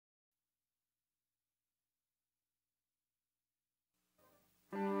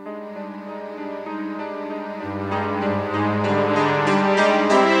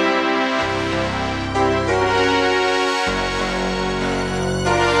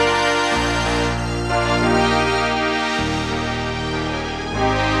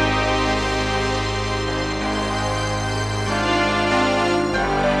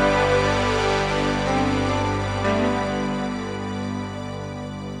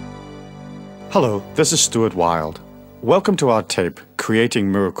Hello, this is Stuart Wilde. Welcome to our tape,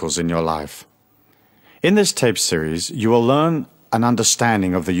 Creating Miracles in Your Life. In this tape series, you will learn an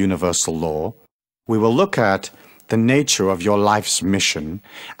understanding of the universal law. We will look at the nature of your life's mission,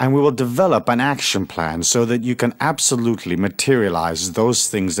 and we will develop an action plan so that you can absolutely materialize those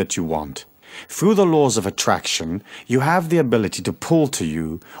things that you want. Through the laws of attraction, you have the ability to pull to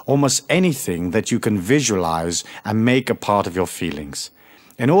you almost anything that you can visualize and make a part of your feelings.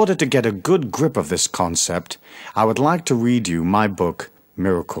 In order to get a good grip of this concept, I would like to read you my book,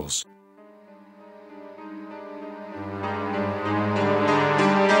 Miracles.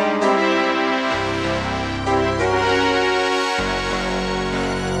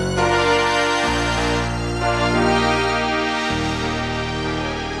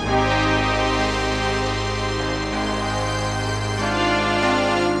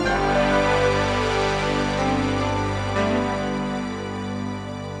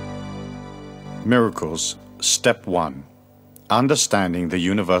 Miracles, Step 1. Understanding the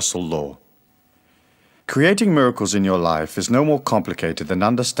Universal Law. Creating miracles in your life is no more complicated than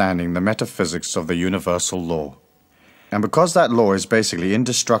understanding the metaphysics of the universal law. And because that law is basically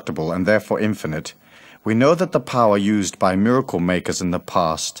indestructible and therefore infinite, we know that the power used by miracle makers in the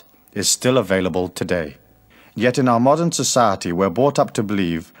past is still available today. Yet in our modern society, we're brought up to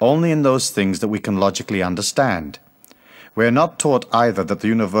believe only in those things that we can logically understand. We are not taught either that the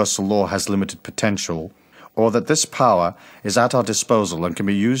universal law has limited potential, or that this power is at our disposal and can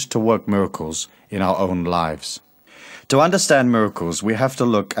be used to work miracles in our own lives. To understand miracles, we have to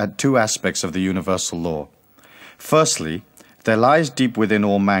look at two aspects of the universal law. Firstly, there lies deep within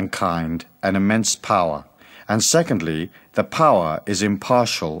all mankind an immense power, and secondly, the power is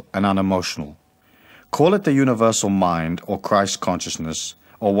impartial and unemotional. Call it the universal mind or Christ consciousness,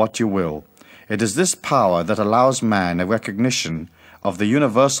 or what you will. It is this power that allows man a recognition of the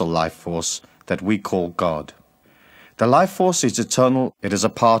universal life force that we call God. The life force is eternal, it is a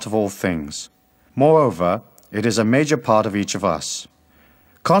part of all things. Moreover, it is a major part of each of us.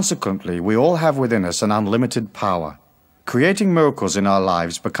 Consequently, we all have within us an unlimited power. Creating miracles in our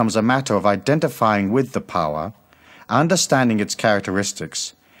lives becomes a matter of identifying with the power, understanding its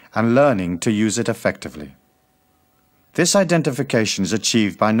characteristics, and learning to use it effectively. This identification is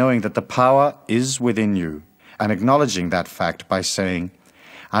achieved by knowing that the power is within you, and acknowledging that fact by saying,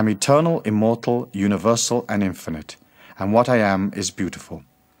 I'm eternal, immortal, universal, and infinite, and what I am is beautiful.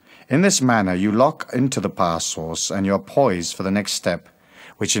 In this manner, you lock into the power source and you are poised for the next step,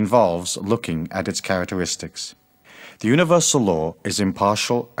 which involves looking at its characteristics. The universal law is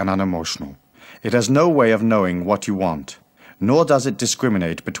impartial and unemotional. It has no way of knowing what you want, nor does it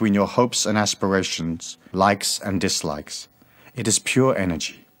discriminate between your hopes and aspirations, likes and dislikes. It is pure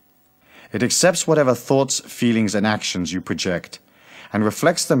energy. It accepts whatever thoughts, feelings, and actions you project, and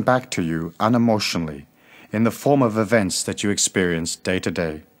reflects them back to you unemotionally, in the form of events that you experience day to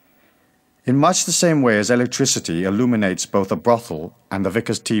day. In much the same way as electricity illuminates both a brothel and the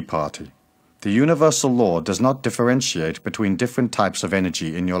vicar's tea party, the universal law does not differentiate between different types of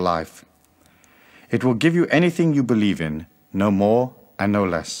energy in your life. It will give you anything you believe in, no more and no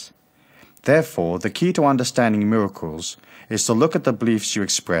less. Therefore, the key to understanding miracles is to look at the beliefs you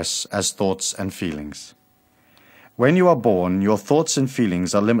express as thoughts and feelings. When you are born, your thoughts and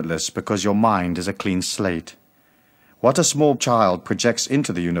feelings are limitless because your mind is a clean slate. What a small child projects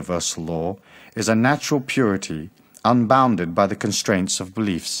into the universal law is a natural purity, unbounded by the constraints of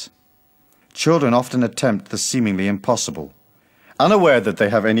beliefs. Children often attempt the seemingly impossible. Unaware that they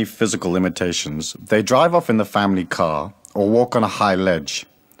have any physical limitations, they drive off in the family car or walk on a high ledge.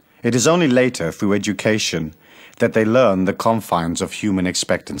 It is only later, through education, that they learn the confines of human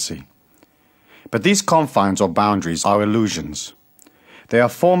expectancy. But these confines or boundaries are illusions. They are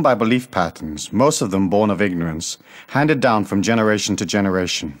formed by belief patterns, most of them born of ignorance, handed down from generation to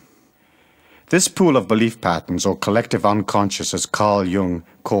generation. This pool of belief patterns, or collective unconscious as Carl Jung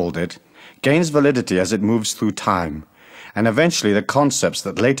called it, gains validity as it moves through time, and eventually the concepts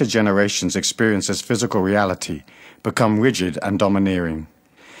that later generations experience as physical reality become rigid and domineering.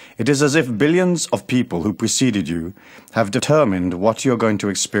 It is as if billions of people who preceded you have determined what you are going to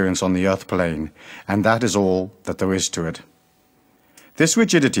experience on the earth plane, and that is all that there is to it. This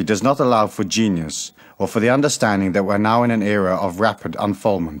rigidity does not allow for genius or for the understanding that we're now in an era of rapid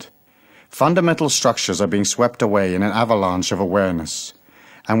unfoldment. Fundamental structures are being swept away in an avalanche of awareness,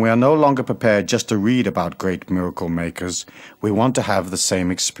 and we are no longer prepared just to read about great miracle makers. We want to have the same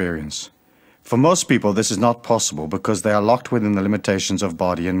experience. For most people, this is not possible because they are locked within the limitations of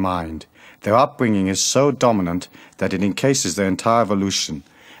body and mind. Their upbringing is so dominant that it encases their entire evolution,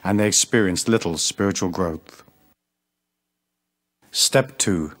 and they experience little spiritual growth. Step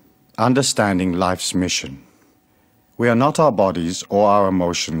 2. Understanding life's mission. We are not our bodies or our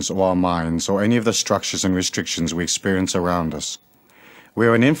emotions or our minds or any of the structures and restrictions we experience around us. We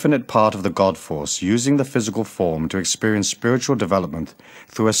are an infinite part of the God force, using the physical form to experience spiritual development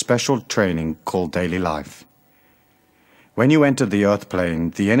through a special training called daily life. When you entered the earth plane,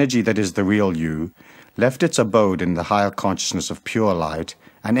 the energy that is the real you left its abode in the higher consciousness of pure light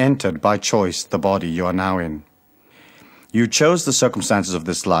and entered by choice the body you are now in. You chose the circumstances of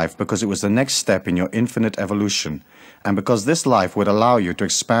this life because it was the next step in your infinite evolution, and because this life would allow you to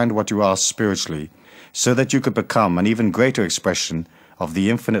expand what you are spiritually, so that you could become an even greater expression of the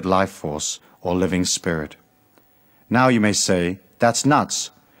infinite life force or living spirit. Now you may say, that's nuts.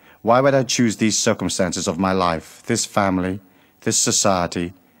 Why would I choose these circumstances of my life, this family, this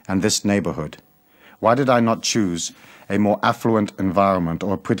society, and this neighborhood? Why did I not choose a more affluent environment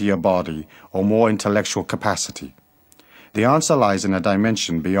or a prettier body or more intellectual capacity? The answer lies in a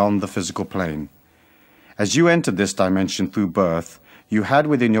dimension beyond the physical plane. As you entered this dimension through birth, you had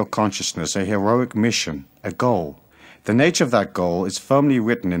within your consciousness a heroic mission, a goal. The nature of that goal is firmly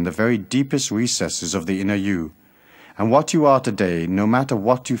written in the very deepest recesses of the inner you. And what you are today, no matter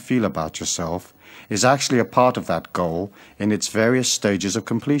what you feel about yourself, is actually a part of that goal in its various stages of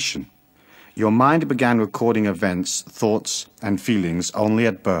completion. Your mind began recording events, thoughts, and feelings only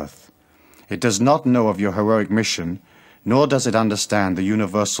at birth. It does not know of your heroic mission, nor does it understand the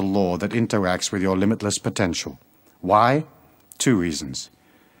universal law that interacts with your limitless potential. Why? Two reasons.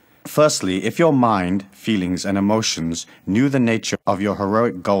 Firstly, if your mind, feelings, and emotions knew the nature of your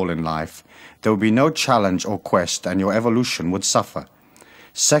heroic goal in life, there would be no challenge or quest, and your evolution would suffer.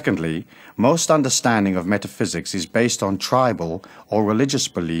 Secondly, most understanding of metaphysics is based on tribal or religious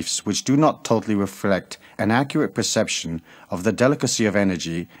beliefs which do not totally reflect an accurate perception of the delicacy of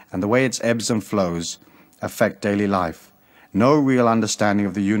energy and the way its ebbs and flows affect daily life. No real understanding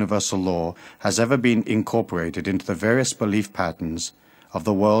of the universal law has ever been incorporated into the various belief patterns of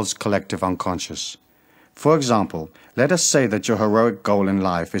the world's collective unconscious. For example, let us say that your heroic goal in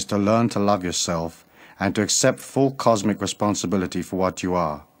life is to learn to love yourself and to accept full cosmic responsibility for what you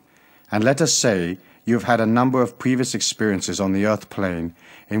are. And let us say you have had a number of previous experiences on the earth plane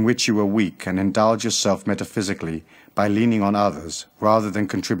in which you were weak and indulge yourself metaphysically by leaning on others rather than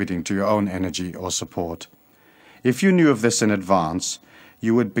contributing to your own energy or support. If you knew of this in advance,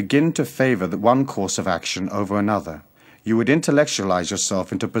 you would begin to favor the one course of action over another. You would intellectualize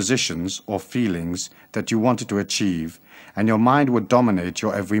yourself into positions or feelings that you wanted to achieve, and your mind would dominate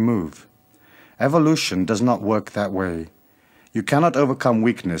your every move. Evolution does not work that way. You cannot overcome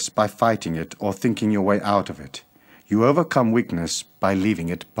weakness by fighting it or thinking your way out of it. You overcome weakness by leaving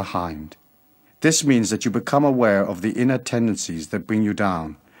it behind. This means that you become aware of the inner tendencies that bring you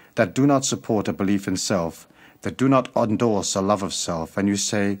down, that do not support a belief in self, that do not endorse a love of self, and you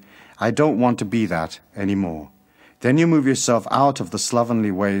say, I don't want to be that anymore. Then you move yourself out of the slovenly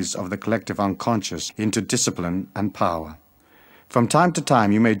ways of the collective unconscious into discipline and power. From time to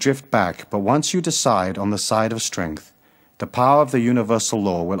time you may drift back, but once you decide on the side of strength, the power of the universal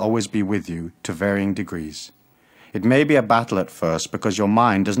law will always be with you to varying degrees. It may be a battle at first because your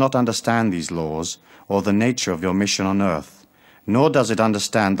mind does not understand these laws or the nature of your mission on earth, nor does it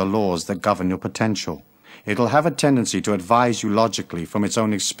understand the laws that govern your potential. It will have a tendency to advise you logically from its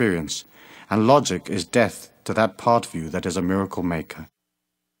own experience, and logic is death to that part of you that is a miracle maker.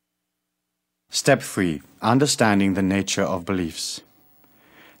 Step 3. Understanding the nature of beliefs.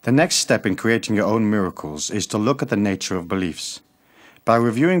 The next step in creating your own miracles is to look at the nature of beliefs. By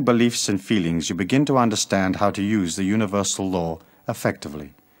reviewing beliefs and feelings, you begin to understand how to use the universal law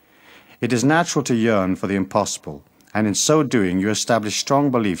effectively. It is natural to yearn for the impossible, and in so doing you establish strong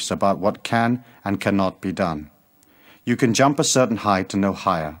beliefs about what can and cannot be done. You can jump a certain height and no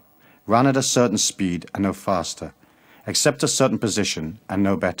higher, run at a certain speed and no faster, accept a certain position and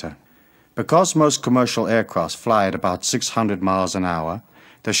no better. Because most commercial aircraft fly at about 600 miles an hour,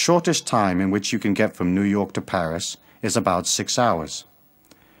 the shortest time in which you can get from New York to Paris is about 6 hours.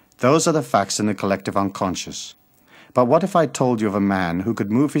 Those are the facts in the collective unconscious. But what if I told you of a man who could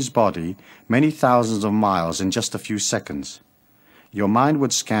move his body many thousands of miles in just a few seconds? Your mind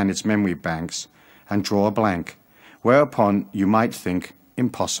would scan its memory banks and draw a blank, whereupon you might think,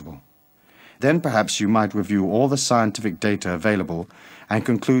 impossible. Then perhaps you might review all the scientific data available and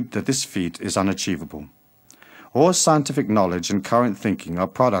conclude that this feat is unachievable. All scientific knowledge and current thinking are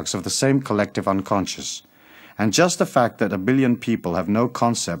products of the same collective unconscious, and just the fact that 1 billion people have no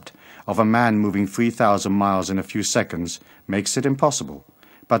concept of a man moving 3,000 miles in a few seconds makes it impossible,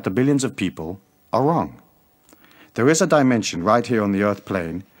 but the billions of people are wrong. There is a dimension right here on the earth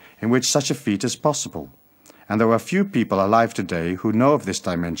plane in which such a feat is possible, and there are few people alive today who know of this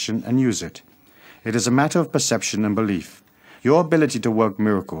dimension and use it. It is a matter of perception and belief. Your ability to work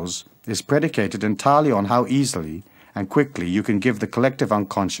miracles is predicated entirely on how easily and quickly you can give the collective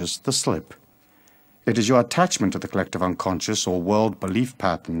unconscious the slip. It is your attachment to the collective unconscious or world belief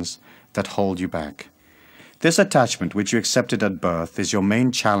patterns that hold you back. This attachment which you accepted at birth is your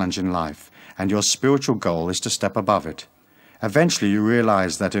main challenge in life, and your spiritual goal is to step above it. Eventually you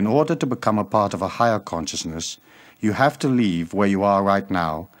realize that in order to become a part of a higher consciousness, you have to leave where you are right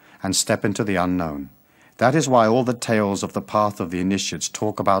now and step into the unknown. That is why all the tales of the path of the initiates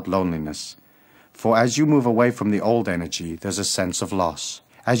talk about loneliness. For as you move away from the old energy, there's a sense of loss.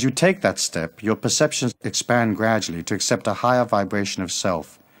 As you take that step, your perceptions expand gradually to accept a higher vibration of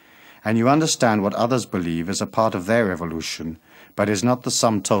self, and you understand what others believe is a part of their evolution, but is not the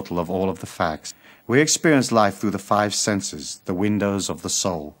sum total of all of the facts. We experience life through the five senses, the windows of the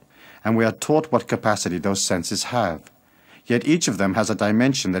soul, and we are taught what capacity those senses have. Yet each of them has a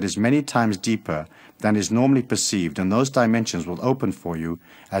dimension that is many times deeper than is normally perceived, and those dimensions will open for you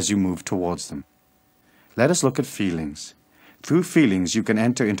as you move towards them. Let us look at feelings. Through feelings you can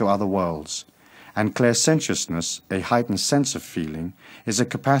enter into other worlds, and clairsentiousness, a heightened sense of feeling, is a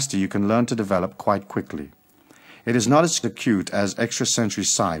capacity you can learn to develop quite quickly. It is not as acute as extrasensory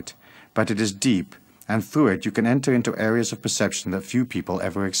sight, but it is deep, and through it you can enter into areas of perception that few people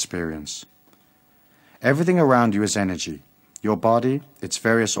ever experience. Everything around you is energy. Your body, its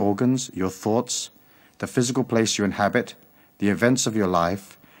various organs, your thoughts, the physical place you inhabit, the events of your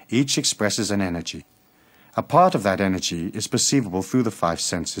life, each expresses an energy. A part of that energy is perceivable through the five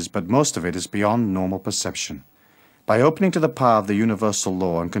senses, but most of it is beyond normal perception. By opening to the power of the universal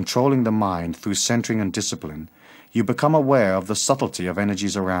law and controlling the mind through centering and discipline, you become aware of the subtlety of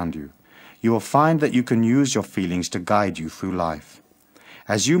energies around you. You will find that you can use your feelings to guide you through life.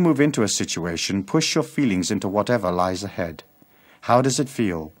 As you move into a situation, push your feelings into whatever lies ahead. How does it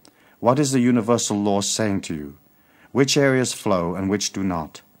feel? What is the universal law saying to you? Which areas flow and which do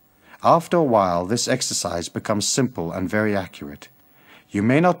not? After a while, this exercise becomes simple and very accurate. You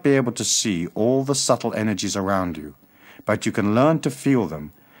may not be able to see all the subtle energies around you, but you can learn to feel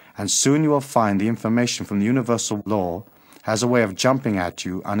them, and soon you will find the information from the universal law has a way of jumping at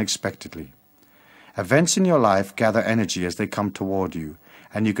you unexpectedly. Events in your life gather energy as they come toward you,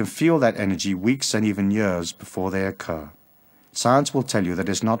 and you can feel that energy weeks and even years before they occur. Science will tell you that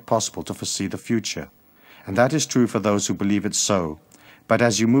it is not possible to foresee the future, and that is true for those who believe it so. But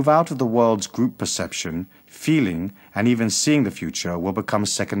as you move out of the world's group perception, feeling and even seeing the future will become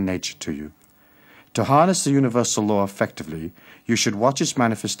second nature to you. To harness the universal law effectively, you should watch its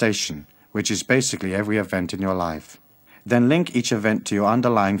manifestation, which is basically every event in your life. Then link each event to your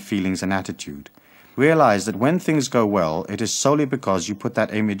underlying feelings and attitude. Realize that when things go well, it is solely because you put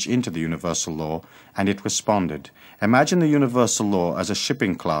that image into the universal law and it responded. Imagine the universal law as a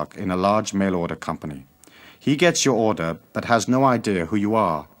shipping clerk in a large mail order company. He gets your order, but has no idea who you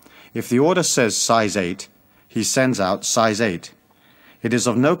are. If the order says size 8, he sends out size 8. It is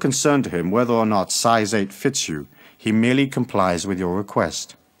of no concern to him whether or not size 8 fits you. He merely complies with your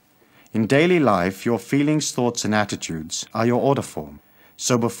request. In daily life, your feelings, thoughts, and attitudes are your order form.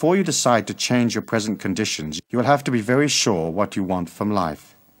 So before you decide to change your present conditions, you will have to be very sure what you want from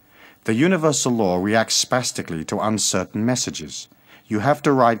life. The universal law reacts spastically to uncertain messages. You have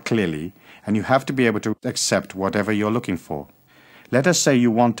to write clearly, and you have to be able to accept whatever you're looking for. Let us say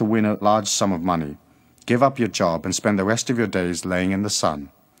you want to win a large sum of money, give up your job and spend the rest of your days laying in the sun.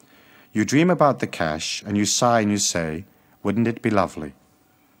 You dream about the cash and you sigh and you say, wouldn't it be lovely?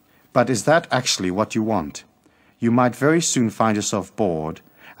 But is that actually what you want? You might very soon find yourself bored,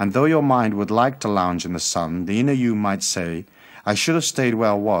 and though your mind would like to lounge in the sun, the inner you might say, I should have stayed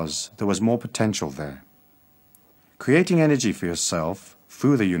where I was, there was more potential there. Creating energy for yourself,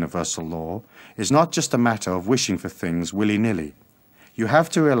 through the universal law, is not just a matter of wishing for things willy-nilly. You have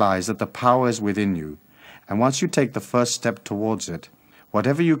to realize that the power is within you, and once you take the first step towards it,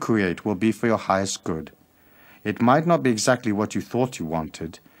 whatever you create will be for your highest good. It might not be exactly what you thought you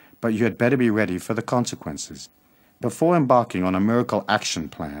wanted, but you had better be ready for the consequences. Before embarking on a miracle action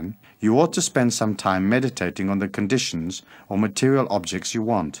plan, you ought to spend some time meditating on the conditions or material objects you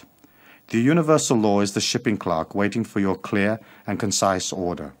want. The universal law is the shipping clerk waiting for your clear and concise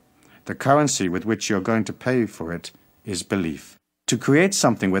order. The currency with which you are going to pay for it is belief. To create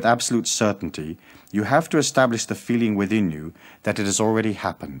something with absolute certainty, you have to establish the feeling within you that it has already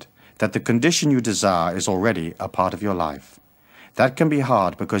happened, that the condition you desire is already a part of your life. That can be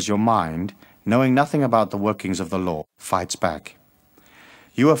hard because your mind, knowing nothing about the workings of the law, fights back.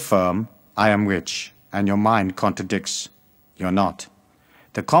 You affirm, I am rich, and your mind contradicts, you're not.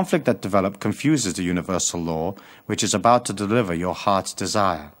 The conflict that developed confuses the universal law, which is about to deliver your heart's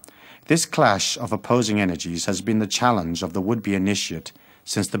desire. This clash of opposing energies has been the challenge of the would-be initiate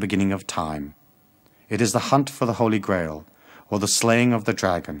since the beginning of time. It is the hunt for the Holy Grail, or the slaying of the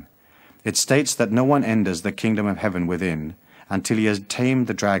dragon. It states that no one enters the kingdom of heaven within until he has tamed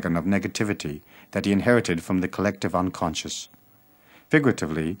the dragon of negativity that he inherited from the collective unconscious.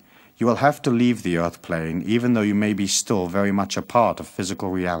 Figuratively, you will have to leave the earth plane even though you may be still very much a part of physical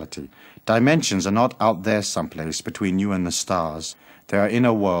reality. Dimensions are not out there someplace between you and the stars. They are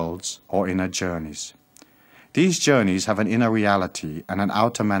inner worlds or inner journeys. These journeys have an inner reality and an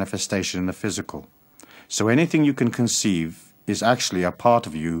outer manifestation in the physical. So anything you can conceive is actually a part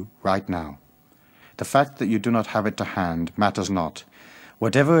of you right now. The fact that you do not have it to hand matters not.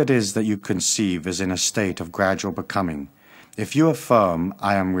 Whatever it is that you conceive is in a state of gradual becoming. If you affirm,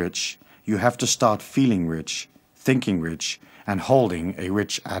 I am rich, you have to start feeling rich, thinking rich, and holding a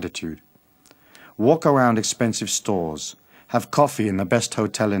rich attitude. Walk around expensive stores. Have coffee in the best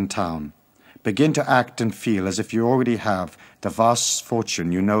hotel in town. Begin to act and feel as if you already have the vast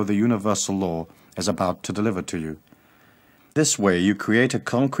fortune you know the universal law is about to deliver to you. This way you create a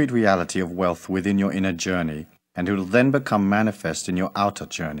concrete reality of wealth within your inner journey, and it will then become manifest in your outer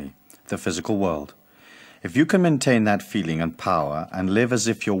journey, the physical world. If you can maintain that feeling and power and live as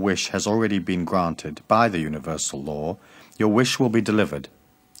if your wish has already been granted by the universal law, your wish will be delivered,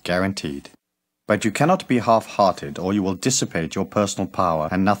 guaranteed. But you cannot be half-hearted, or you will dissipate your personal power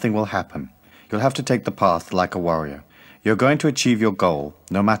and nothing will happen. You'll have to take the path like a warrior. You're going to achieve your goal,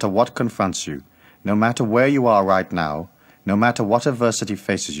 no matter what confronts you, no matter where you are right now, no matter what adversity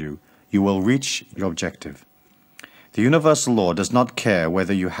faces you, you will reach your objective. The universal law does not care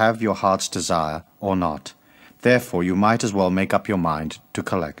whether you have your heart's desire or not. Therefore, you might as well make up your mind to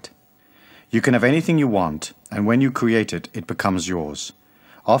collect. You can have anything you want, and when you create it, it becomes yours.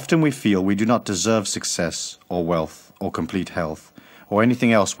 Often we feel we do not deserve success, or wealth, or complete health, or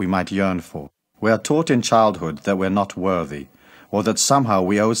anything else we might yearn for. We are taught in childhood that we're not worthy, or that somehow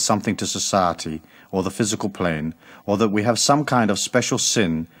we owe something to society, or the physical plane, or that we have some kind of special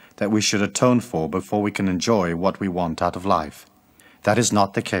sin that we should atone for before we can enjoy what we want out of life. That is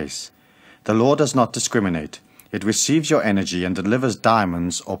not the case. The law does not discriminate. It receives your energy and delivers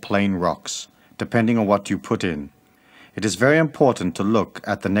diamonds or plain rocks, depending on what you put in. It is very important to look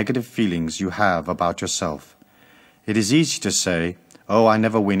at the negative feelings you have about yourself. It is easy to say, oh, I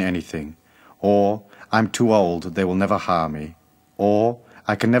never win anything, or I'm too old, they will never hire me, or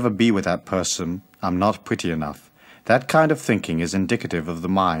I can never be with that person, I'm not pretty enough. That kind of thinking is indicative of the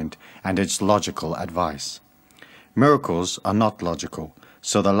mind and its logical advice. Miracles are not logical,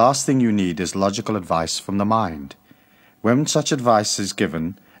 so the last thing you need is logical advice from the mind. When such advice is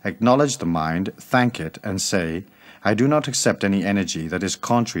given, acknowledge the mind, thank it, and say, I do not accept any energy that is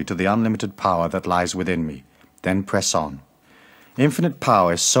contrary to the unlimited power that lies within me. Then press on. Infinite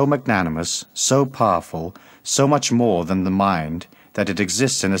power is so magnanimous, so powerful, so much more than the mind, that it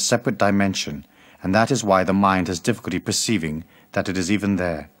exists in a separate dimension, and that is why the mind has difficulty perceiving that it is even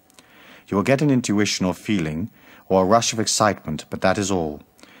there. You will get an intuition or feeling, or a rush of excitement, but that is all.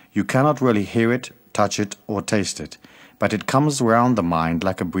 You cannot really hear it, touch it, or taste it, but it comes around the mind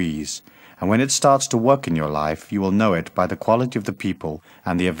like a breeze, and when it starts to work in your life, you will know it by the quality of the people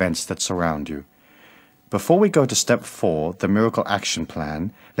and the events that surround you. Before we go to step 4, the miracle action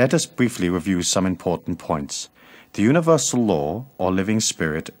plan, let us briefly review some important points. The universal law, or living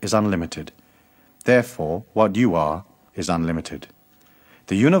spirit, is unlimited. Therefore, what you are is unlimited.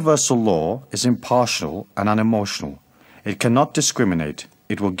 The universal law is impartial and unemotional. It cannot discriminate.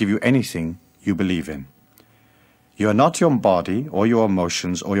 It will give you anything you believe in. You are not your body or your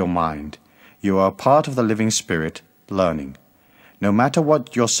emotions or your mind. You are a part of the living spirit, learning. No matter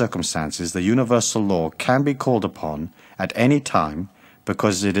what your circumstances, the universal law can be called upon at any time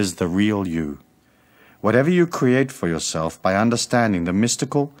because it is the real you. Whatever you create for yourself by understanding the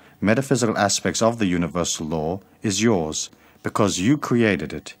mystical, metaphysical aspects of the universal law is yours because you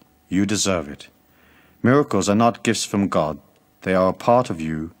created it. You deserve it. Miracles are not gifts from God. They are a part of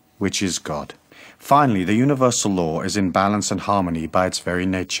you, which is God. Finally, the universal law is in balance and harmony by its very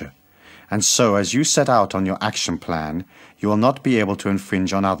nature. And so, as you set out on your action plan, you will not be able to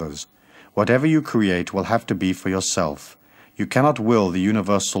infringe on others. Whatever you create will have to be for yourself. You cannot will the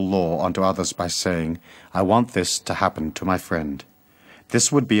universal law onto others by saying, I want this to happen to my friend.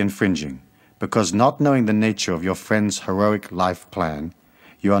 This would be infringing, because not knowing the nature of your friend's heroic life plan,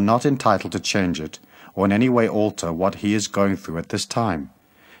 you are not entitled to change it or in any way alter what he is going through at this time.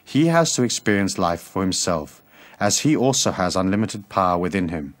 He has to experience life for himself, as he also has unlimited power within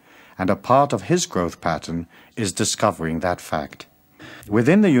him, and a part of his growth pattern is discovering that fact.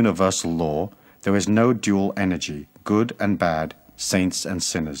 Within the universal law, there is no dual energy, good and bad, saints and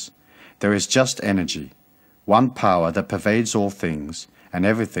sinners. There is just energy, one power that pervades all things, and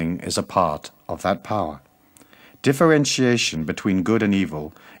everything is a part of that power. Differentiation between good and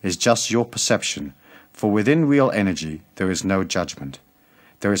evil is just your perception, for within real energy there is no judgment.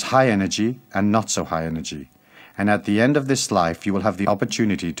 There is high energy and not so high energy, and at the end of this life you will have the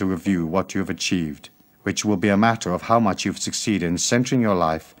opportunity to review what you have achieved, which will be a matter of how much you've succeeded in centering your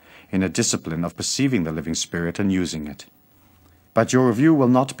life in a discipline of perceiving the living spirit and using it. But your review will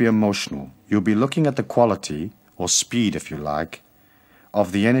not be emotional. You'll be looking at the quality, or speed if you like,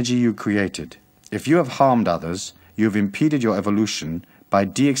 of the energy you created. If you have harmed others, you have impeded your evolution by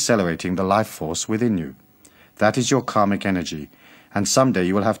de-accelerating the life force within you. That is your karmic energy, and someday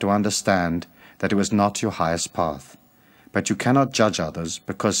you will have to understand that it was not your highest path. But you cannot judge others,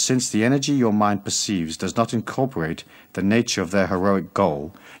 because since the energy your mind perceives does not incorporate the nature of their heroic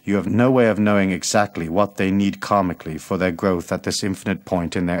goal, you have no way of knowing exactly what they need karmically for their growth at this infinite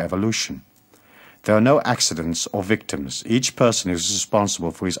point in their evolution. There are no accidents or victims. Each person is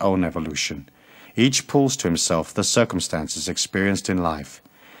responsible for his own evolution. Each pulls to himself the circumstances experienced in life.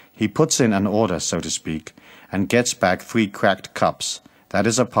 He puts in an order, so to speak, and gets back 3 cracked cups. That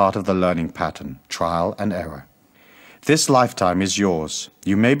is a part of the learning pattern, trial and error. This lifetime is yours.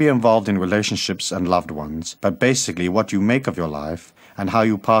 You may be involved in relationships and loved ones, but basically what you make of your life and how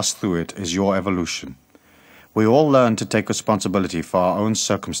you pass through it is your evolution. We all learn to take responsibility for our own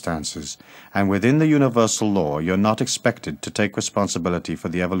circumstances, and within the universal law you're not expected to take responsibility for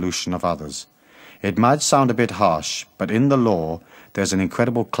the evolution of others. It might sound a bit harsh, but in the law there's an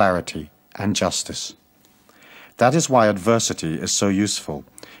incredible clarity and justice. That is why adversity is so useful.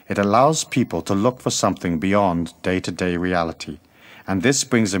 It allows people to look for something beyond day-to-day reality, and this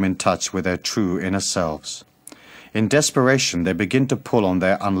brings them in touch with their true inner selves. In desperation, they begin to pull on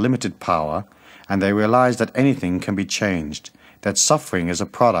their unlimited power, and they realize that anything can be changed, that suffering is a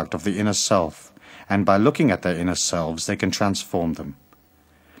product of the inner self, and by looking at their inner selves, they can transform them.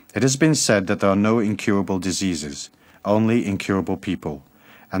 It has been said that there are no incurable diseases, only incurable people,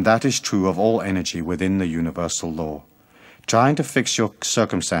 and that is true of all energy within the universal law. Trying to fix your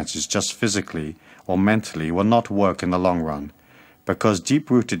circumstances just physically or mentally will not work in the long run, because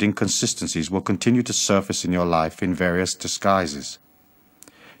deep-rooted inconsistencies will continue to surface in your life in various disguises.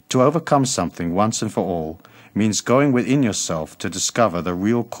 To overcome something once and for all means going within yourself to discover the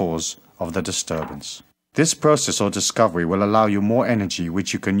real cause of the disturbance. This process or discovery will allow you more energy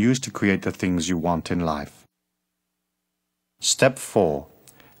which you can use to create the things you want in life. Step 4.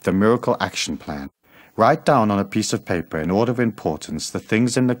 The Miracle Action Plan. Write down on a piece of paper in order of importance the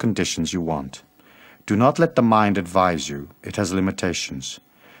things and the conditions you want. Do not let the mind advise you. It has limitations.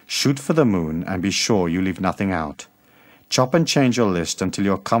 Shoot for the moon and be sure you leave nothing out. Chop and change your list until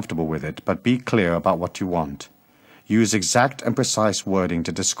you're comfortable with it, but be clear about what you want. Use exact and precise wording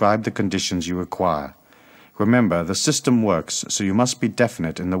to describe the conditions you require. Remember, the system works, so you must be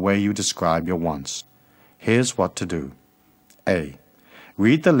definite in the way you describe your wants. Here's what to do. A.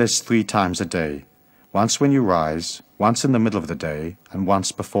 Read the list 3 times a day. Once when you rise, once in the middle of the day, and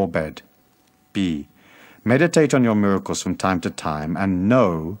once before bed. B. Meditate on your miracles from time to time and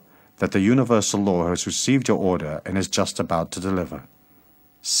know that the universal law has received your order and is just about to deliver.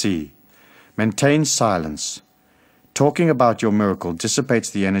 C. Maintain silence. Talking about your miracle dissipates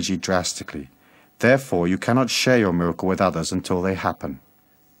the energy drastically. Therefore, you cannot share your miracle with others until they happen.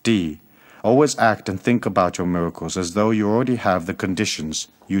 D. Always act and think about your miracles as though you already have the conditions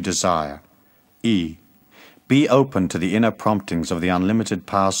you desire. E. Be open to the inner promptings of the unlimited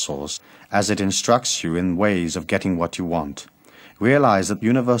power source as it instructs you in ways of getting what you want. Realize that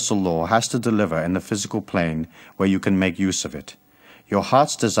universal law has to deliver in the physical plane where you can make use of it. Your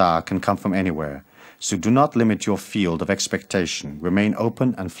heart's desire can come from anywhere, so do not limit your field of expectation. Remain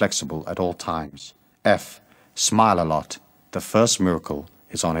open and flexible at all times. F. Smile a lot. The first miracle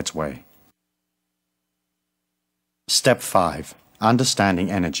is on its way. Step 5. Understanding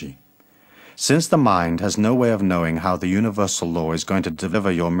energy. Since the mind has no way of knowing how the universal law is going to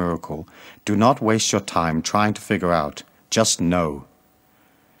deliver your miracle, do not waste your time trying to figure out. Just know.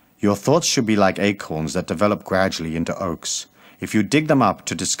 Your thoughts should be like acorns that develop gradually into oaks. If you dig them up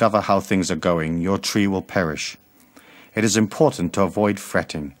to discover how things are going, your tree will perish. It is important to avoid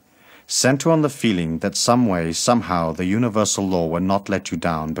fretting. Center on the feeling that some way, somehow, the universal law will not let you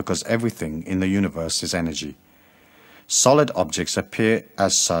down because everything in the universe is energy. Solid objects appear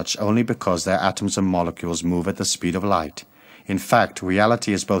as such only because their atoms and molecules move at the speed of light. In fact,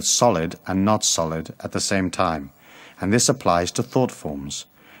 reality is both solid and not solid at the same time, and this applies to thought forms.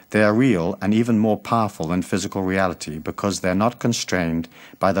 They are real and even more powerful than physical reality because they are not constrained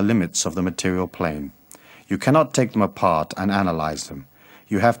by the limits of the material plane. You cannot take them apart and analyze them.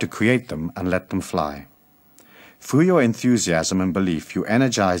 You have to create them and let them fly. Through your enthusiasm and belief, you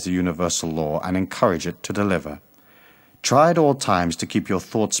energize the universal law and encourage it to deliver. Try at all times to keep your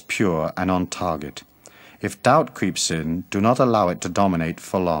thoughts pure and on target. If doubt creeps in, do not allow it to dominate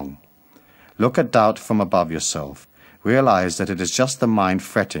for long. Look at doubt from above yourself. Realize that it is just the mind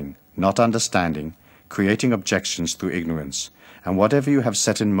fretting, not understanding, creating objections through ignorance, and whatever you have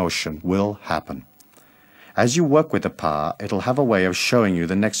set in motion will happen. As you work with the power, it'll have a way of showing you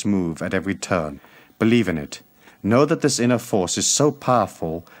the next move at every turn. Believe in it. Know that this inner force is so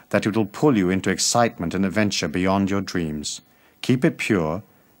powerful that it will pull you into excitement and adventure beyond your dreams. Keep it pure,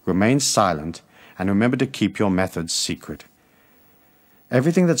 remain silent, and remember to keep your methods secret.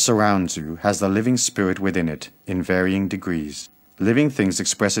 Everything that surrounds you has the living spirit within it in varying degrees. Living things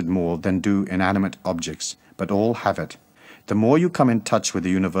express it more than do inanimate objects, but all have it. The more you come in touch with the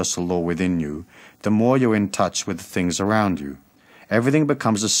universal law within you, the more you're in touch with the things around you. Everything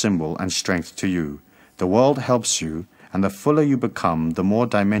becomes a symbol and strength to you. The world helps you, and the fuller you become, the more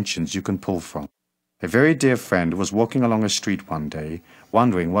dimensions you can pull from. A very dear friend was walking along a street one day,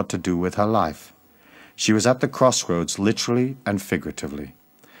 wondering what to do with her life. She was at the crossroads literally and figuratively.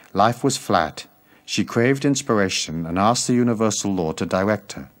 Life was flat. She craved inspiration and asked the universal law to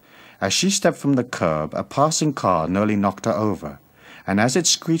direct her. As she stepped from the curb, a passing car nearly knocked her over, and as it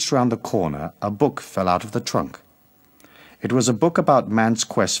screeched round the corner, a book fell out of the trunk. It was a book about man's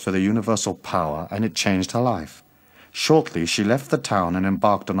quest for the universal power, and it changed her life. Shortly, she left the town and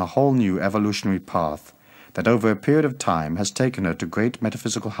embarked on a whole new evolutionary path that over a period of time has taken her to great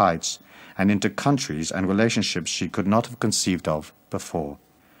metaphysical heights and into countries and relationships she could not have conceived of before.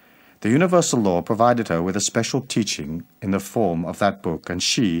 The universal law provided her with a special teaching in the form of that book, and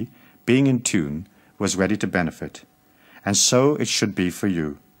she, being in tune, was ready to benefit. And so it should be for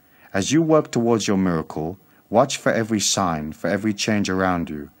you. As you work towards your miracle, watch for every sign, for every change around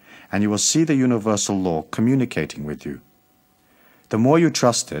you, and you will see the universal law communicating with you. The more you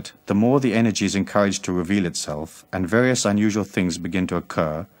trust it, the more the energy is encouraged to reveal itself, and various unusual things begin to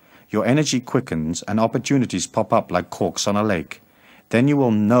occur. Your energy quickens and opportunities pop up like corks on a lake. Then you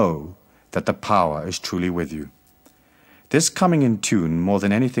will know that the power is truly with you. This coming in tune more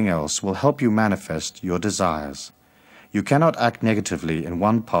than anything else will help you manifest your desires. You cannot act negatively in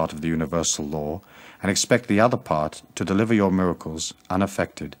one part of the universal law and expect the other part to deliver your miracles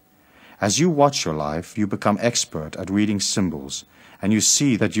unaffected. As you watch your life, you become expert at reading symbols, and you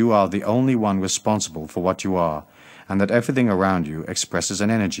see that you are the only one responsible for what you are, and that everything around you expresses an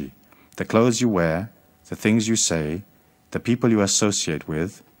energy. The clothes you wear, the things you say, the people you associate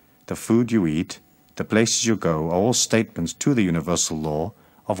with, the food you eat, the places you go are all statements to the universal law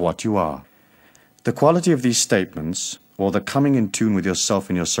of what you are. The quality of these statements, or the coming in tune with yourself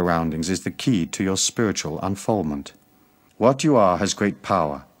and your surroundings, is the key to your spiritual unfoldment. What you are has great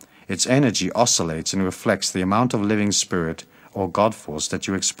power. Its energy oscillates and reflects the amount of living spirit or God force that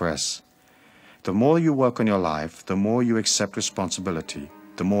you express. The more you work on your life, the more you accept responsibility,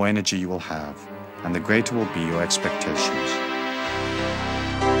 the more energy you will have, and the greater will be your expectations.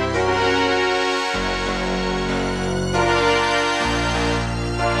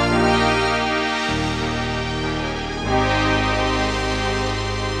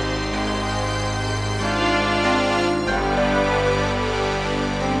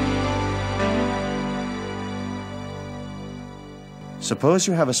 Suppose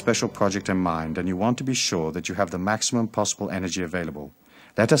you have a special project in mind and you want to be sure that you have the maximum possible energy available.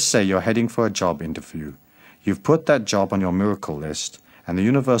 Let us say you're heading for a job interview. You've put that job on your miracle list, and the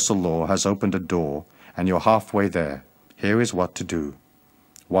universal law has opened a door, and you're halfway there. Here is what to do.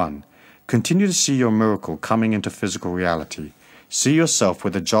 1. Continue to see your miracle coming into physical reality. See yourself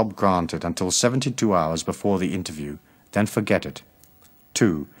with the job granted until 72 hours before the interview, then forget it.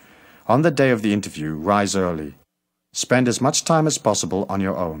 2. On the day of the interview, rise early. Spend as much time as possible on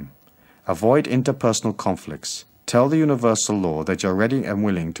your own. Avoid interpersonal conflicts. Tell the universal law that you're ready and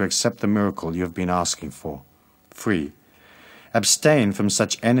willing to accept the miracle you have been asking for. 3. Abstain from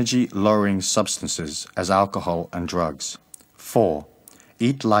such energy-lowering substances as alcohol and drugs. 4.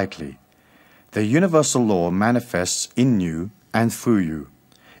 Eat lightly. The universal law manifests in you and through you.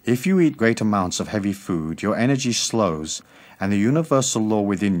 If you eat great amounts of heavy food, your energy slows, and the universal law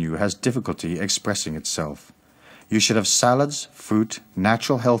within you has difficulty expressing itself. You should have salads, fruit,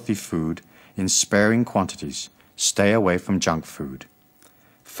 natural healthy food in sparing quantities. Stay away from junk food.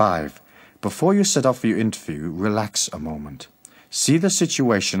 5. Before you set off for your interview, relax a moment. See the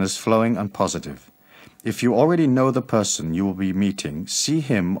situation as flowing and positive. If you already know the person you will be meeting, see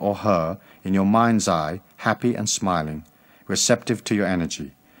him or her in your mind's eye, happy and smiling, receptive to your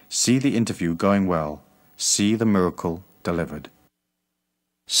energy. See the interview going well. See the miracle delivered.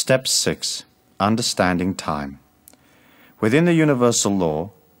 Step 6. Understanding time. Within the universal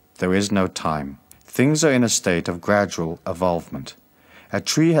law, there is no time. Things are in a state of gradual evolvement. A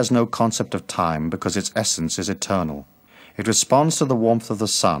tree has no concept of time because its essence is eternal. It responds to the warmth of the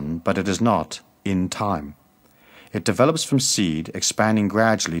sun, but it is not in time. It develops from seed, expanding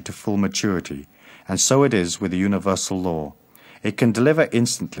gradually to full maturity, and so it is with the universal law. It can deliver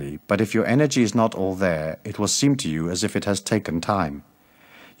instantly, but if your energy is not all there, it will seem to you as if it has taken time.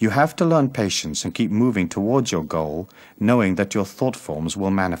 You have to learn patience and keep moving towards your goal, knowing that your thought forms will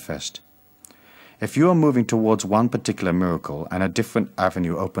manifest. If you are moving towards one particular miracle and a different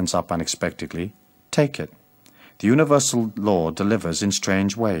avenue opens up unexpectedly, take it. The universal law delivers in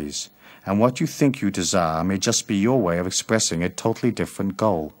strange ways, and what you think you desire may just be your way of expressing a totally different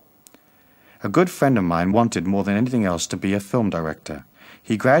goal. A good friend of mine wanted more than anything else to be a film director.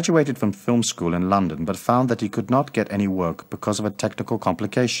 He graduated from film school in London but found that he could not get any work because of a technical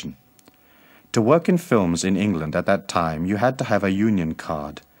complication. To work in films in England at that time, you had to have a union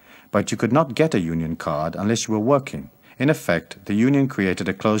card, but you could not get a union card unless you were working. In effect, the union created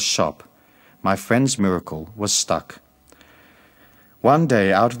a closed shop. My friend's miracle was stuck. One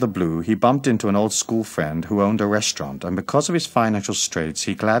day, out of the blue, he bumped into an old school friend who owned a restaurant, and because of his financial straits,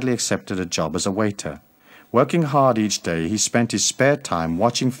 he gladly accepted a job as a waiter. Working hard each day, he spent his spare time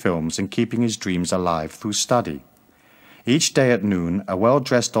watching films and keeping his dreams alive through study. Each day at noon, a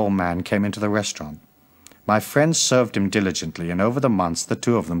well-dressed old man came into the restaurant. My friend served him diligently, and over the months the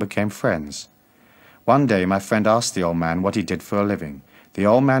two of them became friends. One day my friend asked the old man what he did for a living. The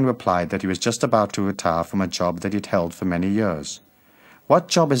old man replied that he was just about to retire from a job that he'd held for many years. "What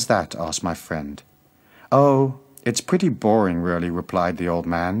job is that?" asked my friend. "Oh, it's pretty boring, really," replied the old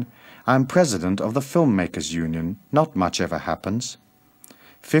man. "I'm president of the Filmmakers' Union. Not much ever happens."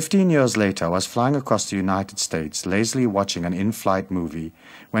 15 years later, I was flying across the United States, lazily watching an in-flight movie,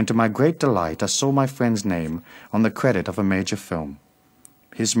 when to my great delight I saw my friend's name on the credit of a major film.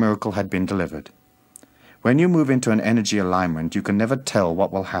 His miracle had been delivered. When you move into an energy alignment, you can never tell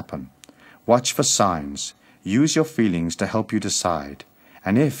what will happen. Watch for signs. Use your feelings to help you decide.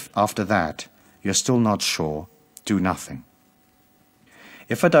 And if, after that, you're still not sure, do nothing.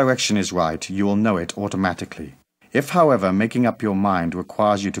 If a direction is right, you will know it automatically. If, however, making up your mind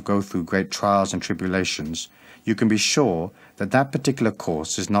requires you to go through great trials and tribulations, you can be sure that that particular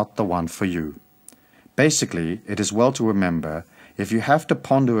course is not the one for you. Basically, it is well to remember, if you have to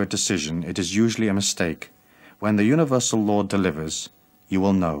ponder a decision, it is usually a mistake. When the universal law delivers, you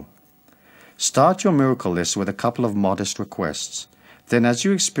will know. Start your miracle list with a couple of modest requests. Then as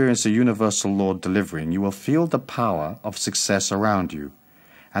you experience the universal law delivering, you will feel the power of success around you,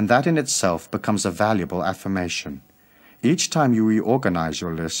 and that in itself becomes a valuable affirmation. Each time you reorganize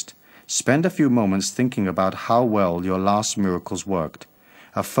your list, spend a few moments thinking about how well your last miracles worked.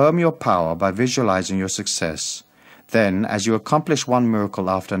 Affirm your power by visualizing your success. Then, as you accomplish one miracle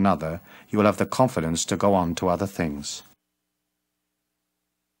after another, you will have the confidence to go on to other things.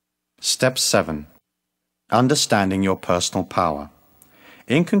 Step 7. Understanding your personal power.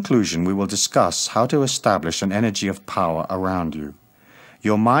 In conclusion, we will discuss how to establish an energy of power around you.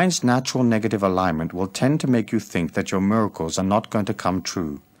 Your mind's natural negative alignment will tend to make you think that your miracles are not going to come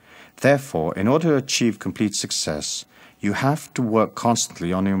true. Therefore, in order to achieve complete success, you have to work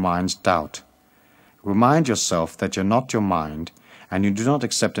constantly on your mind's doubt. Remind yourself that you're not your mind, and you do not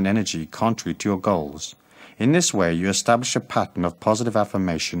accept an energy contrary to your goals. In this way, you establish a pattern of positive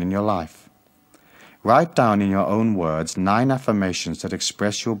affirmation in your life. Write down in your own words 9 affirmations that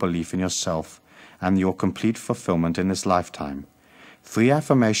express your belief in yourself and your complete fulfillment in this lifetime. 3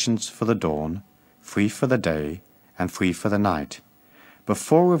 affirmations for the dawn, 3 for the day, and 3 for the night.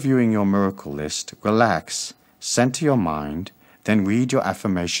 Before reviewing your miracle list, relax, center your mind, then read your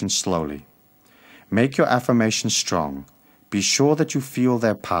affirmations slowly. Make your affirmations strong. Be sure that you feel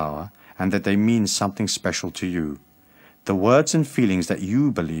their power and that they mean something special to you. The words and feelings that you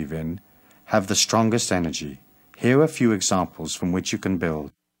believe in have the strongest energy. Here are a few examples from which you can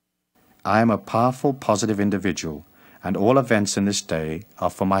build. I am a powerful, positive individual, and all events in this day are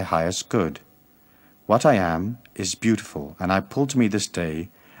for my highest good. What I am is beautiful, and I pull to me this day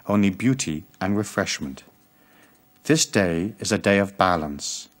only beauty and refreshment. This day is a day of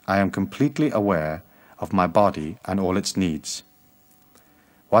balance. I am completely aware of my body and all its needs.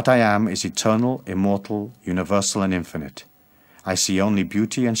 What I am is eternal, immortal, universal, and infinite. I see only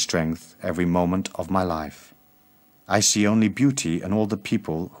beauty and strength every moment of my life. I see only beauty in all the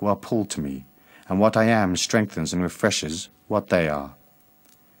people who are pulled to me, and what I am strengthens and refreshes what they are.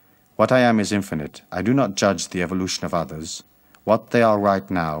 What I am is infinite. I do not judge the evolution of others. What they are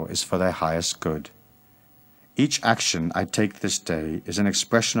right now is for their highest good. Each action I take this day is an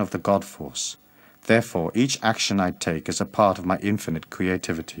expression of the God force. Therefore, each action I take is a part of my infinite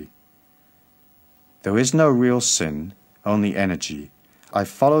creativity. There is no real sin, only energy. I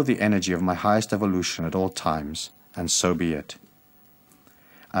follow the energy of my highest evolution at all times, and so be it.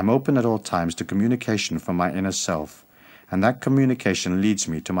 I'm open at all times to communication from my inner self, and that communication leads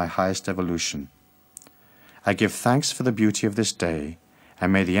me to my highest evolution. I give thanks for the beauty of this day,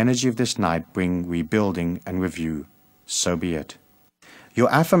 and may the energy of this night bring rebuilding and review. So be it.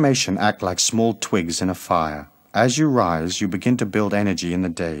 Your affirmation act like small twigs in a fire. As you rise, you begin to build energy in the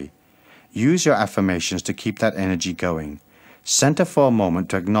day. Use your affirmations to keep that energy going. Center for a moment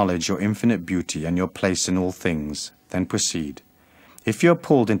to acknowledge your infinite beauty and your place in all things, then proceed. If you're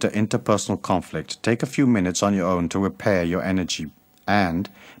pulled into interpersonal conflict, take a few minutes on your own to repair your energy, and,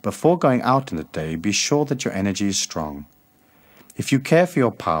 before going out in the day, be sure that your energy is strong. If you care for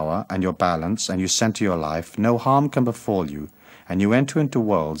your power and your balance and you center your life, no harm can befall you, and you enter into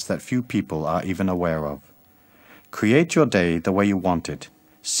worlds that few people are even aware of. Create your day the way you want it.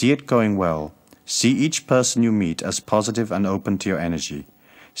 See it going well. See each person you meet as positive and open to your energy.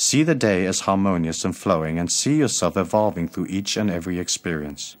 See the day as harmonious and flowing, and see yourself evolving through each and every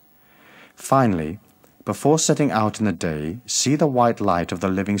experience. Finally, before setting out in the day, see the white light of the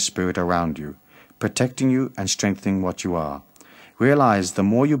living spirit around you, protecting you and strengthening what you are. Realize the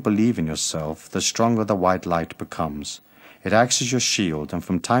more you believe in yourself, the stronger the white light becomes. It acts as your shield, and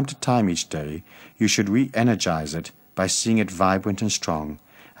from time to time each day, you should re-energize it by seeing it vibrant and strong,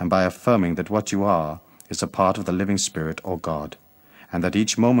 and by affirming that what you are is a part of the living spirit or God, and that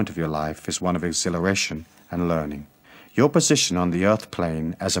each moment of your life is one of exhilaration and learning. Your position on the earth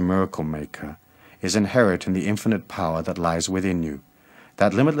plane as a miracle maker is inherent in the infinite power that lies within you.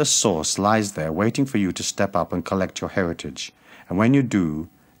 That limitless source lies there waiting for you to step up and collect your heritage, and when you do,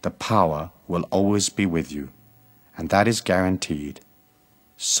 the power will always be with you, and that is guaranteed.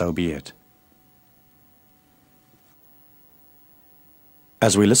 So be it.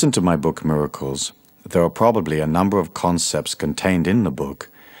 As we listen to my book Miracles, there are probably a number of concepts contained in the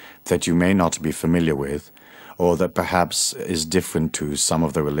book that you may not be familiar with, or that perhaps is different to some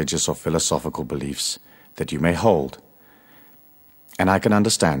of the religious or philosophical beliefs that you may hold. And I can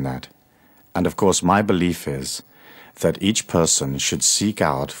understand that. And of course, my belief is that each person should seek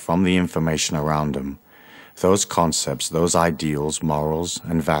out from the information around them those concepts, those ideals, morals,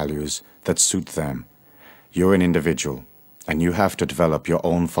 and values that suit them. You're an individual, and you have to develop your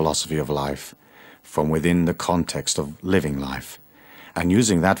own philosophy of life from within the context of living life. And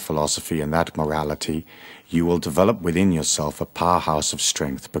using that philosophy and that morality, you will develop within yourself a powerhouse of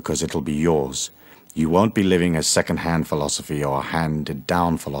strength, because it'll be yours. You won't be living a second-hand philosophy or a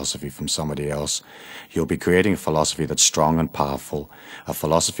handed-down philosophy from somebody else. You'll be creating a philosophy that's strong and powerful, a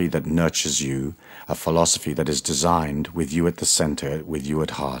philosophy that nurtures you, a philosophy that is designed with you at the center, with you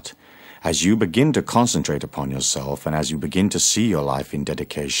at heart. As you begin to concentrate upon yourself, and as you begin to see your life in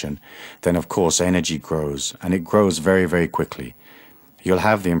dedication, then of course energy grows, and it grows very, very quickly. You'll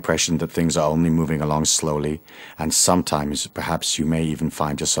have the impression that things are only moving along slowly, and sometimes perhaps you may even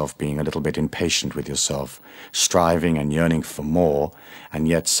find yourself being a little bit impatient with yourself, striving and yearning for more, and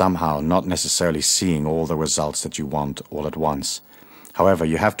yet somehow not necessarily seeing all the results that you want all at once. However,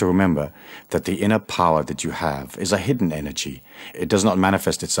 you have to remember that the inner power that you have is a hidden energy. It does not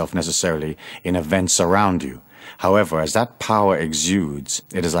manifest itself necessarily in events around you. However, as that power exudes,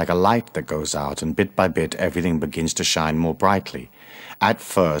 it is like a light that goes out, and bit by bit everything begins to shine more brightly. At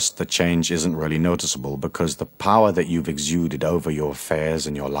first, the change isn't really noticeable, because the power that you've exuded over your affairs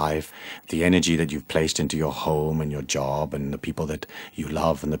and your life, the energy that you've placed into your home and your job and the people that you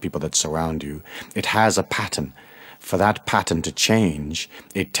love and the people that surround you, it has a pattern. For that pattern to change,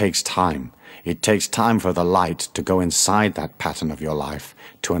 it takes time. It takes time for the light to go inside that pattern of your life,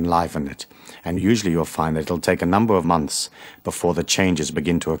 to enliven it. And usually you'll find that it'll take a number of months before the changes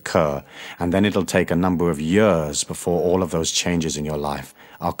begin to occur, and then it'll take a number of years before all of those changes in your life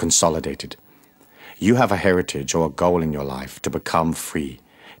are consolidated. You have a heritage or a goal in your life to become free,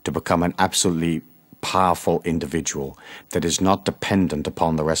 to become an absolutely powerful individual that is not dependent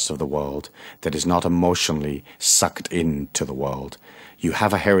upon the rest of the world, that is not emotionally sucked into the world. You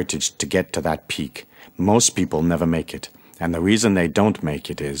have a heritage to get to that peak. Most people never make it. And the reason they don't make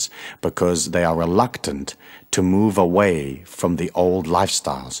it is because they are reluctant to move away from the old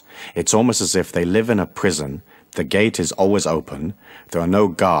lifestyles. It's almost as if they live in a prison, The gate is always open, there are no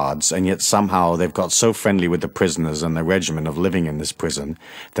guards, and yet somehow they've got so friendly with the prisoners and the regimen of living in this prison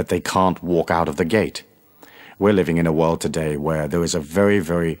that they can't walk out of the gate. We're living in a world today where there is a very,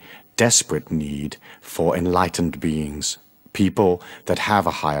 very desperate need for enlightened beings, people that have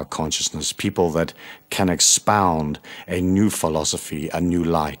a higher consciousness, people that can expound a new philosophy, a new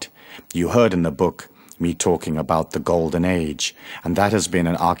light. You heard in the book me talking about the Golden Age, and that has been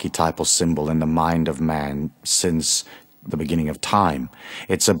an archetypal symbol in the mind of man since the beginning of time.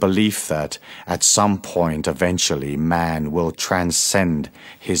 It's a belief that at some point, eventually, man will transcend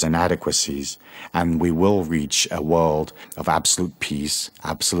his inadequacies, and we will reach a world of absolute peace,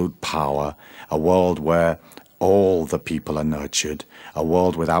 absolute power, a world where all the people are nurtured, a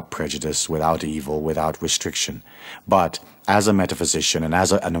world without prejudice, without evil, without restriction. But as a metaphysician and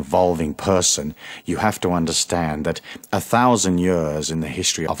as an evolving person, you have to understand that 1,000 years in the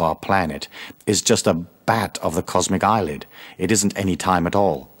history of our planet is just a bat of the cosmic eyelid. It isn't any time at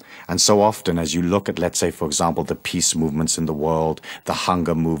all. And so often as you look at, let's say, for example, the peace movements in the world, the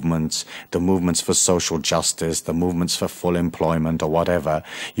hunger movements, the movements for social justice, the movements for full employment or whatever,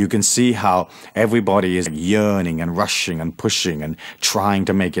 you can see how everybody is yearning and rushing and pushing and trying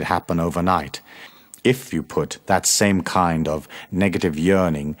to make it happen overnight. If you put that same kind of negative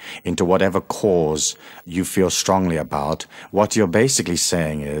yearning into whatever cause you feel strongly about, what you're basically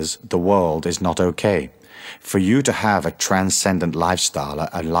saying is the world is not okay. For you to have a transcendent lifestyle,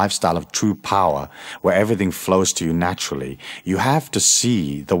 a lifestyle of true power, where everything flows to you naturally, you have to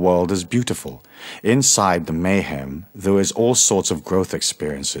see the world as beautiful. Inside the mayhem, there is all sorts of growth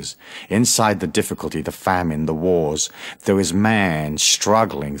experiences. Inside the difficulty, the famine, the wars, there is man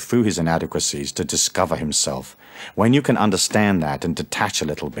struggling through his inadequacies to discover himself. When you can understand that and detach a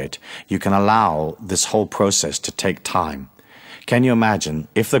little bit, you can allow this whole process to take time. Can you imagine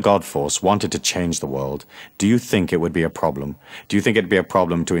if the God Force wanted to change the world, do you think it would be a problem? Do you think it'd be a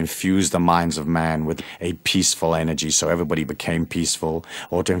problem to infuse the minds of man with a peaceful energy so everybody became peaceful,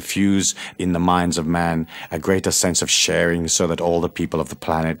 or to infuse in the minds of man a greater sense of sharing so that all the people of the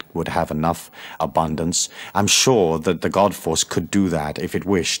planet would have enough abundance? I'm sure that the God Force could do that if it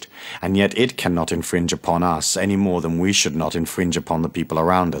wished, and yet it cannot infringe upon us any more than we should not infringe upon the people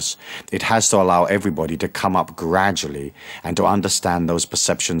around us. It has to allow everybody to come up gradually and to understand those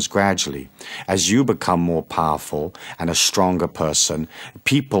perceptions gradually. As you become more powerful and a stronger person,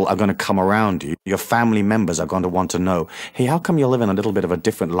 people are going to come around you. Your family members are going to want to know, hey, how come you're living a little bit of a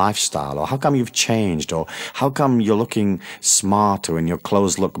different lifestyle? Or how come you've changed? Or how come you're looking smarter and your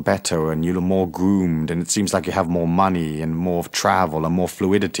clothes look better and you're more groomed and it seems like you have more money and more travel and more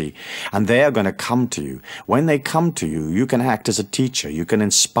fluidity? And they are going to come to you. When they come to you, you can act as a teacher. You can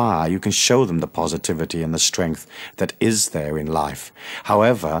inspire. You can show them the positivity and the strength that is there in life.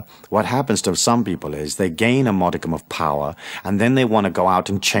 However, what happens to some people is they gain a modicum of power and then they want to go out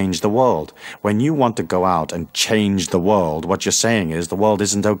and change the world. When you want to go out and change the world, what you're saying is the world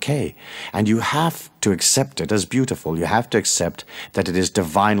isn't okay. And you have to accept it as beautiful. You have to accept that it is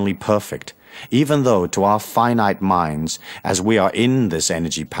divinely perfect. Even though to our finite minds, as we are in this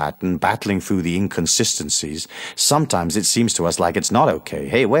energy pattern, battling through the inconsistencies, sometimes it seems to us like it's not okay.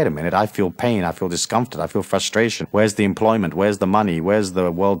 Hey, wait a minute, I feel pain, I feel discomfort, I feel frustration. Where's the employment? Where's the money? Where's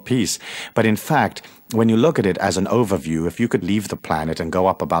the world peace? But in fact, when you look at it as an overview, if you could leave the planet and go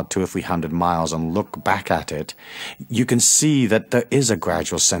up about 200 or 300 miles and look back at it, you can see that there is a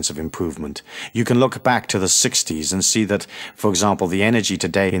gradual sense of improvement. You can look back to the 60s and see that, for example, the energy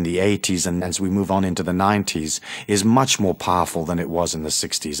today in the 80s and as we move on into the 90s is much more powerful than it was in the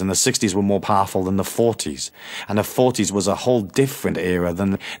 60s. And the 60s were more powerful than the 40s. And the 40s was a whole different era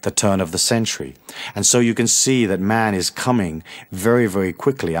than the turn of the century. And so you can see that man is coming very, very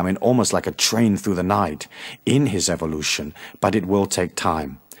quickly. I mean, almost like a train through the night in his evolution, but it will take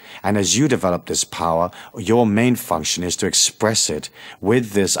time. And as you develop this power, your main function is to express it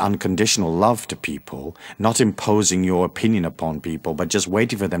with this unconditional love to people, not imposing your opinion upon people, but just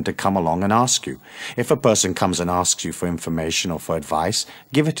waiting for them to come along and ask you. If a person comes and asks you for information or for advice,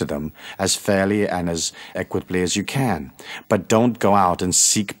 give it to them as fairly and as equitably as you can. But don't go out and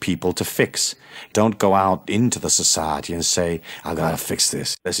seek people to fix. Don't go out into the society and say, I gotta fix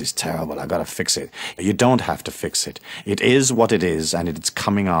this. This is terrible. I gotta fix it. You don't have to fix it. It is what it is, and it's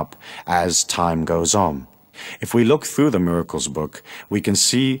coming up as time goes on. If we look through the Miracles book, we can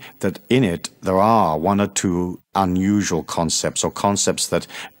see that in it there are one or two unusual concepts, or concepts that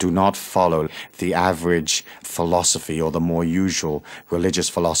do not follow the average philosophy or the more usual religious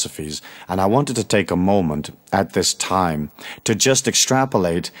philosophies. And I wanted to take a moment at this time to just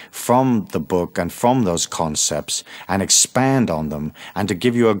extrapolate from the book and from those concepts and expand on them, and to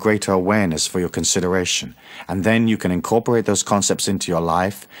give you a greater awareness for your consideration. And then you can incorporate those concepts into your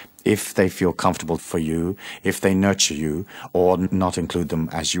life if they feel comfortable for you, if they nurture you, or not include them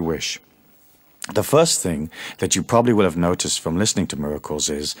as you wish. The first thing that you probably will have noticed from listening to Miracles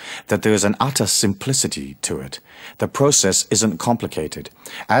is that there is an utter simplicity to it. The process isn't complicated.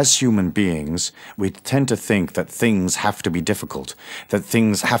 As human beings, we tend to think that things have to be difficult, that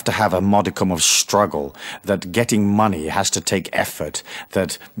things have to have a modicum of struggle, that getting money has to take effort,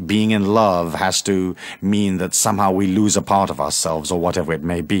 that being in love has to mean that somehow we lose a part of ourselves, or whatever it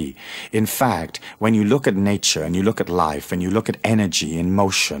may be. In fact, when you look at nature and you look at life and you look at energy in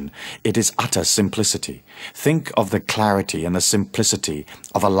motion, it is utter simplicity. Think of the clarity and the simplicity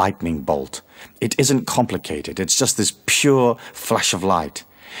of a lightning bolt. It isn't complicated. It's just this pure flash of light.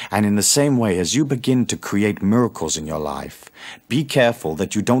 And in the same way, as you begin to create miracles in your life, be careful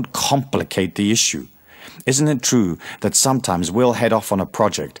that you don't complicate the issue. Isn't it true that sometimes we'll head off on a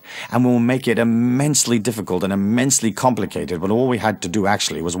project and we'll make it immensely difficult and immensely complicated, but all we had to do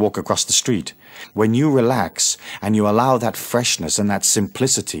actually was walk across the street? When you relax and you allow that freshness and that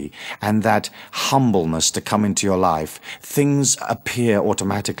simplicity and that humbleness to come into your life, things appear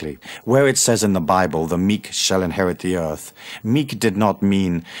automatically. Where it says in the Bible, the meek shall inherit the earth, meek did not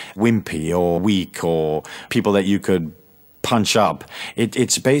mean wimpy or weak or people that you could punch up.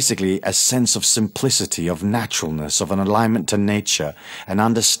 It's basically a sense of simplicity, of naturalness, of an alignment to nature, an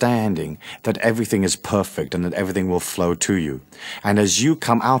understanding that everything is perfect and that everything will flow to you. And as you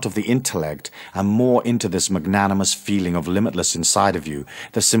come out of the intellect and more into this magnanimous feeling of limitless inside of you,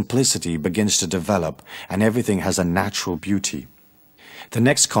 the simplicity begins to develop and everything has a natural beauty. The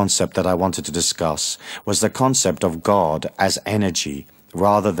next concept that I wanted to discuss was the concept of God as energy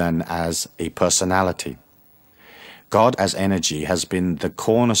rather than as a personality. God as energy has been the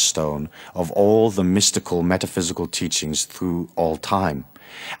cornerstone of all the mystical, metaphysical teachings through all time.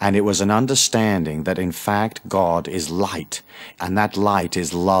 And it was an understanding that in fact God is light, and that light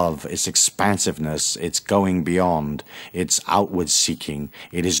is love, it's expansiveness, it's going beyond, it's outward seeking,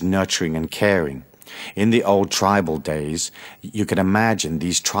 it is nurturing and caring. In the old tribal days, you can imagine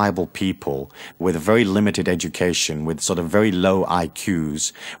these tribal people with a very limited education, with sort of very low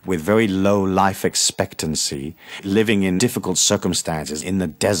IQs, with very low life expectancy, living in difficult circumstances in the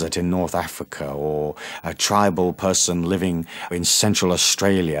desert in North Africa, or a tribal person living in Central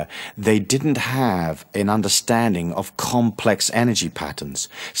Australia. They didn't have an understanding of complex energy patterns.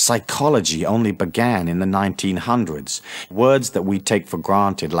 Psychology only began in the 1900s. Words that we take for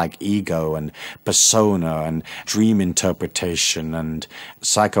granted like ego and persona and dream interpretation and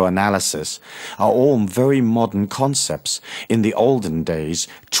psychoanalysis are all very modern concepts. In the olden days,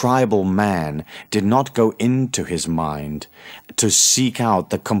 tribal man did not go into his mind to seek out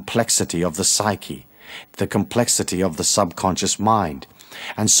the complexity of the psyche, the complexity of the subconscious mind.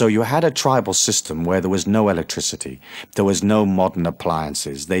 And so you had a tribal system where there was no electricity, there was no modern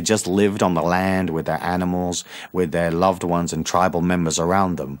appliances. They just lived on the land with their animals, with their loved ones and tribal members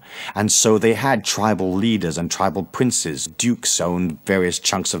around them. And so they had tribal leaders and tribal princes. Dukes owned various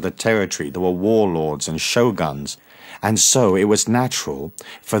chunks of the territory. There were warlords and shoguns. And so it was natural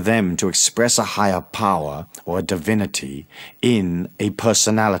for them to express a higher power or a divinity in a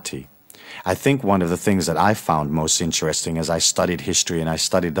personality. I think one of the things that I found most interesting as I studied history and I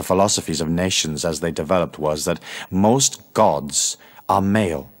studied the philosophies of nations as they developed was that most gods are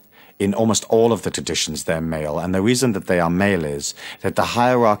male. In almost all of the traditions, they're male. And the reason that they are male is that the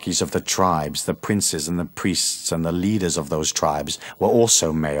hierarchies of the tribes, the princes and the priests and the leaders of those tribes were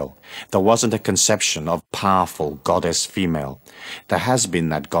also male. There wasn't a conception of powerful goddess female. There has been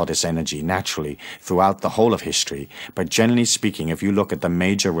that goddess energy naturally throughout the whole of history. But generally speaking, if you look at the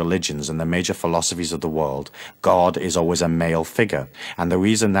major religions and the major philosophies of the world, God is always a male figure. And the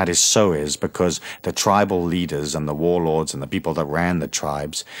reason that is so is because the tribal leaders and the warlords and the people that ran the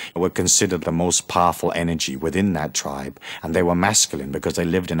tribes were considered the most powerful energy within that tribe, and they were masculine because they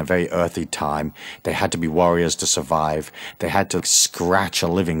lived in a very earthy time. They had to be warriors to survive. They had to scratch a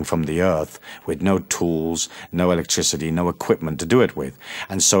living from the earth with no tools, no electricity, no equipment to do it with.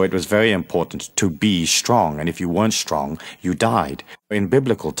 And so it was very important to be strong, and if you weren't strong, you died. In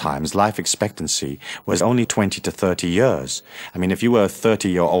biblical times, life expectancy was only 20 to 30 years. I mean, if you were a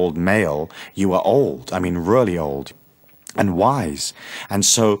 30-year-old male, you were old. I mean, really old. and wise. And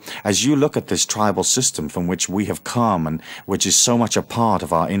so, as you look at this tribal system from which we have come and which is so much a part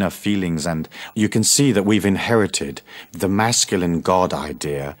of our inner feelings, and you can see that we've inherited the masculine God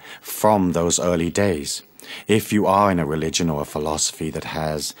idea from those early days. If you are in a religion or a philosophy that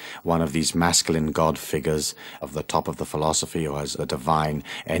has one of these masculine God figures of the top of the philosophy, or as a divine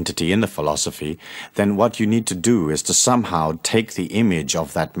entity in the philosophy, then what you need to do is to somehow take the image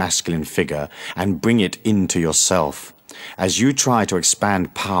of that masculine figure and bring it into yourself. As you try to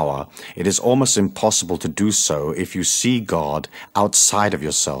expand power, it is almost impossible to do so if you see God outside of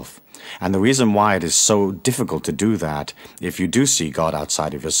yourself. And the reason why it is so difficult to do that, if you do see God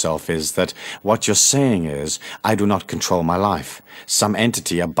outside of yourself, is that what you're saying is, I do not control my life. Some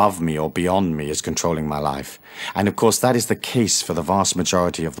entity above me or beyond me is controlling my life. And of course, that is the case for the vast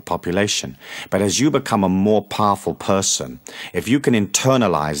majority of the population. But as you become a more powerful person, if you can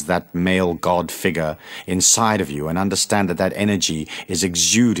internalize that male God figure inside of you and understand that that energy is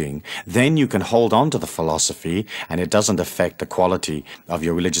exuding, then you can hold on to the philosophy, and it doesn't affect the quality of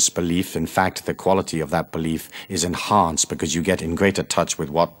your religious belief. In fact, the quality of that belief is enhanced because you get in greater touch with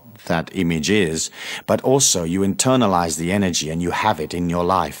what that image is, but also you internalize the energy and you have it in your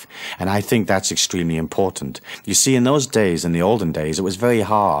life. And I think that's extremely important. You see, in those days, in the olden days, it was very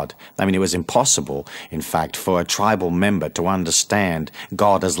hard. I mean, it was impossible, in fact, for a tribal member to understand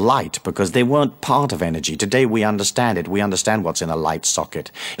God as light because they weren't part of energy. Today we understand it. We understand what's in a light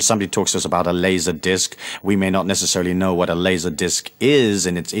socket. If somebody talks to us about a laser disc, we may not necessarily know what a laser disc is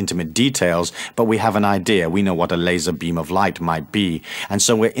in its intimate details, but we have an idea. We know what a laser beam of light might be. And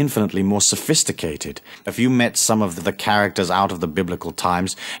so we're infinitely more sophisticated. If you met some of the characters out of the biblical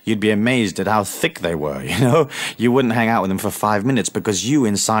times, you'd be amazed at how thick they were, you know? You wouldn't hang out with them for 5 minutes because you,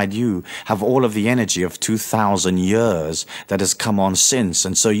 inside you, have all of the energy of 2,000 years that has come on since.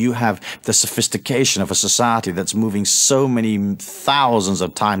 And so you have the sophistication of a society that's moving so many thousands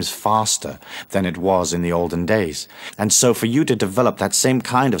of times faster than it was in the olden days. And so for you to develop that same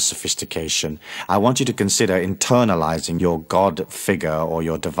kind of sophistication, I want you to consider internalizing your God figure or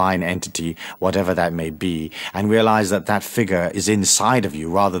your divine entity, whatever that may be, and realize that that figure is inside of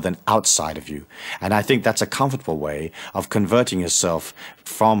you rather than outside of you. And I think that's a comfortable way of converting yourself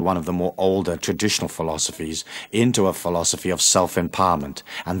from one of the more older traditional philosophies into a philosophy of self-empowerment.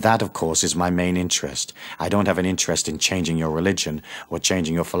 And that, of course, is my main interest. I don't have an interest in changing your religion or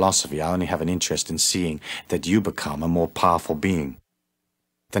changing your philosophy. I only have an interest in seeing that you become a more powerful being.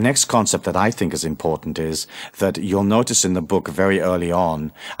 The next concept that I think is important is that you'll notice in the book very early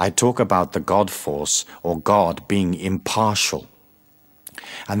on, I talk about the God force or God being impartial.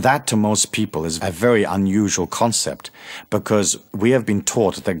 And that to most people is a very unusual concept because we have been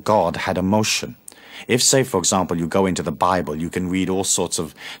taught that God had emotion. If, say, for example, you go into the Bible, you can read all sorts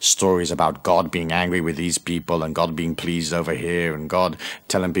of stories about God being angry with these people and God being pleased over here and God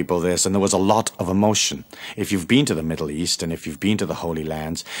telling people this, and there was a lot of emotion. If you've been to the Middle East and if you've been to the Holy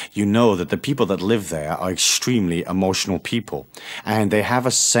Lands, you know that the people that live there are extremely emotional people, and they have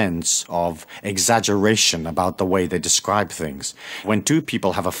a sense of exaggeration about the way they describe things. When two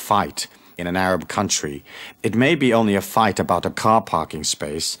people have a fight in an Arab country, it may be only a fight about a car parking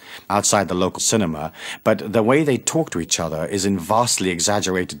space outside the local cinema, but the way they talk to each other is in vastly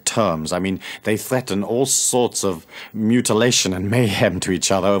exaggerated terms. I mean, they threaten all sorts of mutilation and mayhem to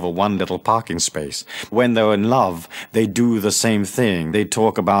each other over one little parking space. When they're in love, they do the same thing. They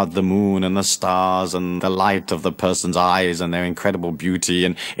talk about the moon and the stars and the light of the person's eyes and their incredible beauty,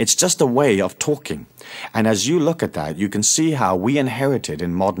 and it's just a way of talking. And as you look at that, you can see how we inherited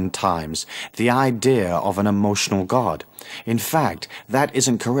in modern times the idea of an emotional God. In fact, that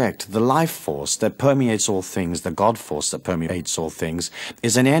isn't correct. The life force that permeates all things, the God force that permeates all things,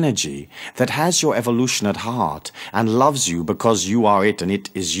 is an energy that has your evolution at heart and loves you because you are it and it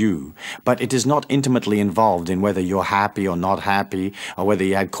is you. But it is not intimately involved in whether you're happy or not happy, or whether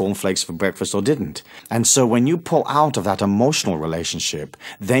you had cornflakes for breakfast or didn't. And so when you pull out of that emotional relationship,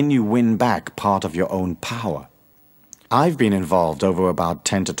 then you win back part of your own power. I've been involved over about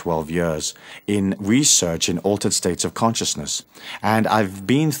 10 to 12 years in research in altered states of consciousness, and I've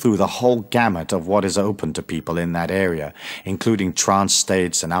been through the whole gamut of what is open to people in that area, including trance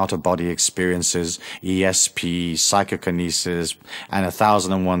states and out-of-body experiences, ESP, psychokinesis, and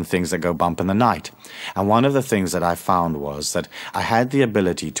 1,001 things that go bump in the night. And one of the things that I found was that I had the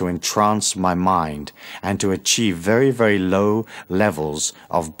ability to entrance my mind and to achieve very, very low levels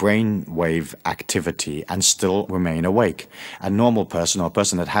of brainwave activity and still remain awake. awake. A normal person, or a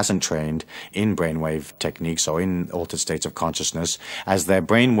person that hasn't trained in brainwave techniques or in altered states of consciousness, as their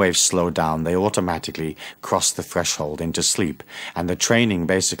brainwaves slow down, they automatically cross the threshold into sleep. And the training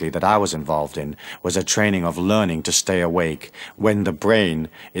basically that I was involved in was a training of learning to stay awake when the brain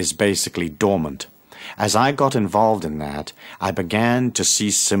is basically dormant. As I got involved in that, I began to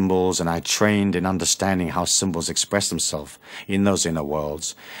see symbols, and I trained in understanding how symbols express themselves in those inner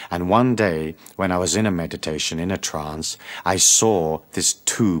worlds. And one day, when I was in a meditation, in a trance, I saw this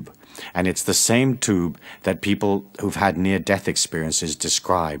tube. And it's the same tube that people who've had near-death experiences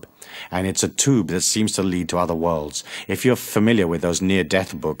describe. And it's a tube that seems to lead to other worlds. If you're familiar with those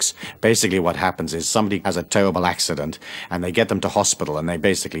near-death books, basically what happens is somebody has a terrible accident and they get them to hospital and they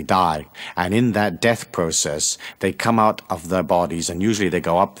basically die. And in that death process, they come out of their bodies, and usually they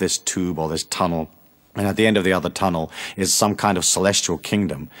go up this tube or this tunnel. And at the end of the other tunnel is some kind of celestial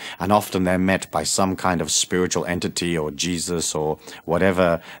kingdom, and often they're met by some kind of spiritual entity or Jesus or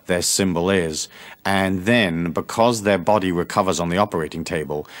whatever their symbol is. And then, because their body recovers on the operating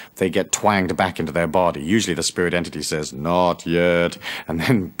table, they get twanged back into their body. Usually the spirit entity says, "Not yet," and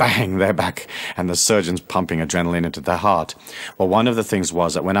then bang, they're back, and the surgeon's pumping adrenaline into their heart. Well, one of the things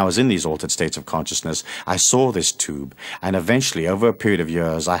was that when I was in these altered states of consciousness, I saw this tube, and eventually, over a period of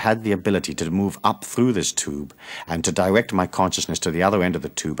years, I had the ability to move up through this tube and to direct my consciousness to the other end of the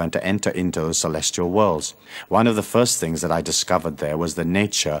tube and to enter into those celestial worlds. One of the first things that I discovered there was the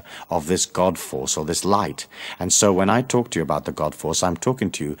nature of this God force, or this light. And so when I talk to you about the God force, I'm talking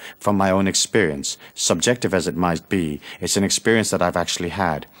to you from my own experience. Subjective as it might be, it's an experience that I've actually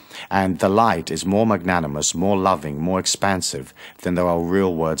had. And the light is more magnanimous, more loving, more expansive than there are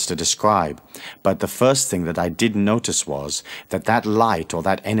real words to describe. But the first thing that I did notice was that that light, or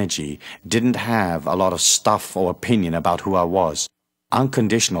that energy, didn't have a lot of stuff or opinion about who I was.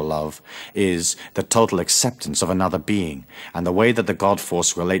 Unconditional love is the total acceptance of another being, and the way that the God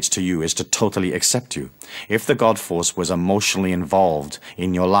force relates to you is to totally accept you. If the God force was emotionally involved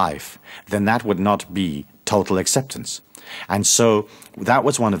in your life, then that would not be total acceptance. And so that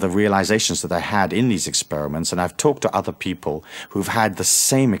was one of the realizations that I had in these experiments, and I've talked to other people who've had the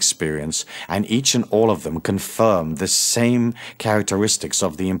same experience, and each and all of them confirm the same characteristics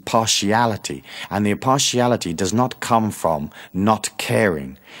of the impartiality. And the impartiality does not come from not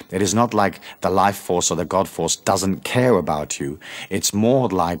caring. It is not like the life force or the God force doesn't care about you. It's more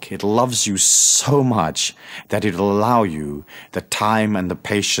like it loves you so much that it'll allow you the time and the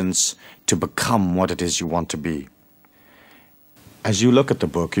patience to become what it is you want to be. As you look at the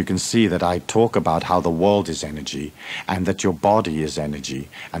book, you can see that I talk about how the world is energy, and that your body is energy,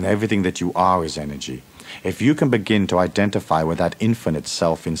 and everything that you are is energy. If you can begin to identify with that infinite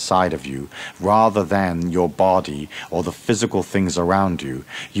self inside of you, rather than your body or the physical things around you,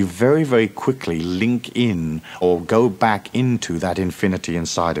 you very, very quickly link in or go back into that infinity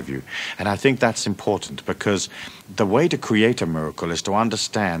inside of you. And I think that's important, because the way to create a miracle is to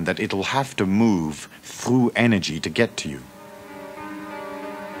understand that it'll have to move through energy to get to you.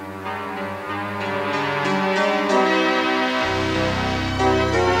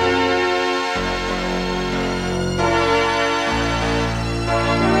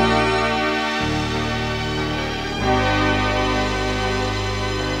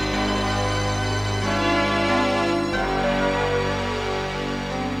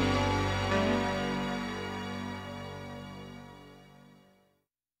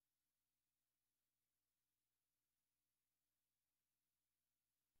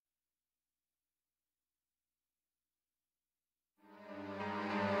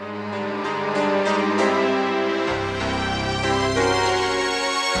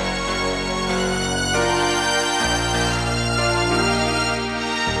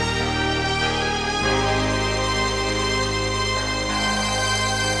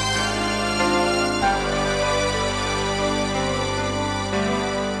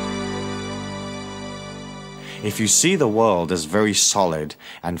 If you see the world as very solid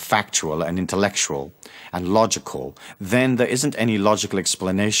and factual and intellectual and logical, then there isn't any logical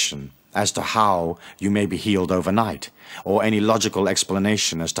explanation as to how you may be healed overnight, or any logical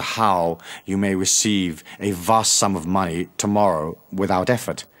explanation as to how you may receive a vast sum of money tomorrow without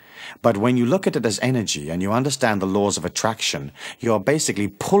effort. But when you look at it as energy and you understand the laws of attraction, you are basically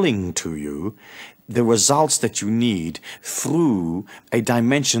pulling to you the results that you need through a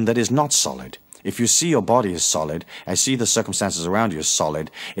dimension that is not solid. If you see your body as solid, and see the circumstances around you as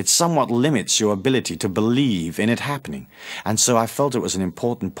solid, it somewhat limits your ability to believe in it happening. And so I felt it was an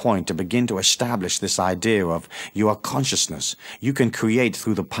important point to begin to establish this idea of you are consciousness. You can create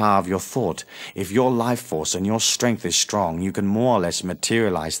through the power of your thought. If your life force and your strength is strong, you can more or less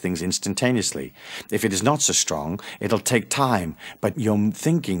materialize things instantaneously. If it is not so strong, it'll take time, but you're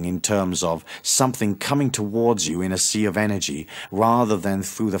thinking in terms of something coming towards you in a sea of energy, rather than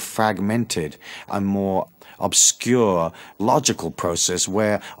through the fragmented and more obscure logical process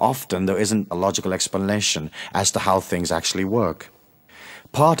where often there isn't a logical explanation as to how things actually work.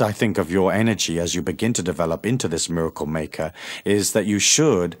 Part, I think, of your energy as you begin to develop into this miracle maker is that you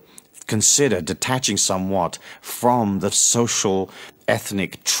should consider detaching somewhat from the social,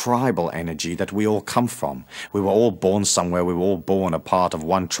 ethnic, tribal energy that we all come from. We were all born somewhere. We were all born a part of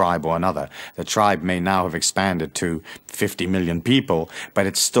one tribe or another. The tribe may now have expanded to 50 million people, but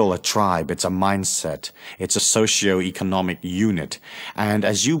it's still a tribe. It's a mindset. It's a socio-economic unit. And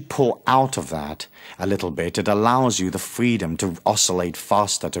as you pull out of that a little bit, it allows you the freedom to oscillate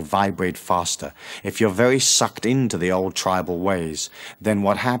faster, to vibrate faster. If you're very sucked into the old tribal ways, then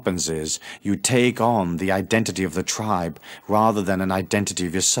what happens is you take on the identity of the tribe rather than an identity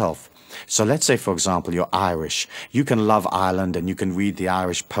of yourself. So let's say, for example, you're Irish. You can love Ireland and you can read the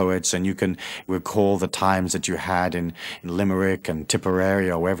Irish poets and you can recall the times that you had in Limerick and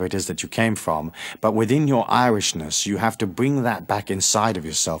Tipperary or wherever it is that you came from. But within your Irishness, you have to bring that back inside of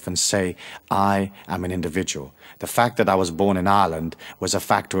yourself and say, I am an individual. The fact that I was born in Ireland was a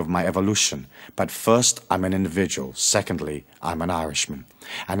factor of my evolution. But first, I'm an individual. Secondly, I'm an Irishman.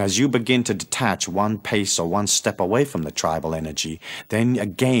 And as you begin to detach one pace or one step away from the tribal energy, then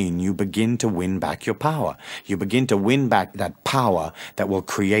again you begin to win back your power. You begin to win back that power that will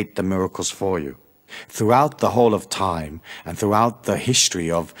create the miracles for you. Throughout the whole of time and throughout the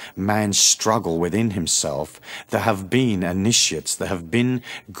history of man's struggle within himself, there have been initiates, there have been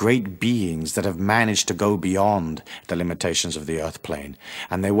great beings that have managed to go beyond the limitations of the earth plane.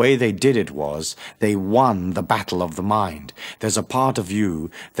 And the way they did it was they won the battle of the mind. There's a part of you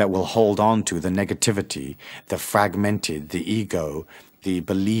that will hold on to the negativity, the fragmented, the ego, the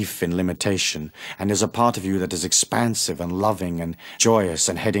belief in limitation, and there's a part of you that is expansive and loving and joyous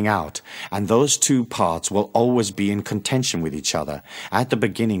and heading out. And those two parts will always be in contention with each other. At the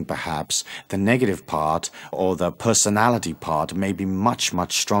beginning, perhaps, the negative part or the personality part may be much,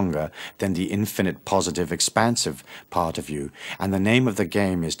 much stronger than the infinite, positive, expansive part of you. And the name of the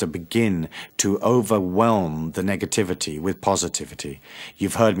game is to begin to overwhelm the negativity with positivity.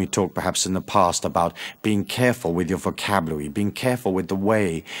 You've heard me talk perhaps in the past about being careful with your vocabulary, being careful with the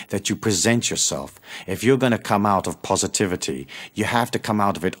way that you present yourself. If you're going to come out of positivity, you have to come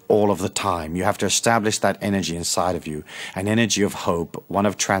out of it all of the time. You have to establish that energy inside of you, an energy of hope, one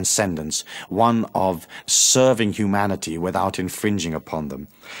of transcendence, one of serving humanity without infringing upon them.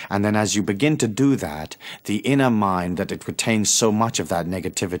 And then as you begin to do that, the inner mind that it retains so much of that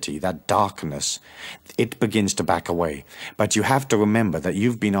negativity, that darkness, it begins to back away. But you have to remember that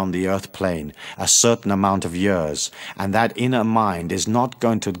you've been on the earth plane a certain amount of years, and that inner mind is not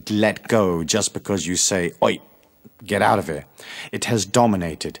going to let go just because you say, oi, get out of here. It has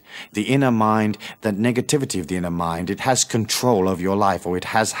dominated. The inner mind, the negativity of the inner mind, it has control of your life, or it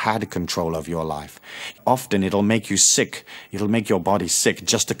has had control of your life. Often it'll make you sick. It'll make your body sick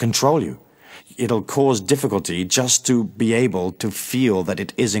just to control you. It'll cause difficulty just to be able to feel that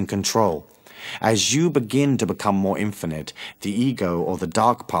it is in control. As you begin to become more infinite, the ego or the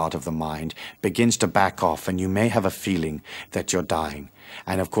dark part of the mind begins to back off, and you may have a feeling that you're dying.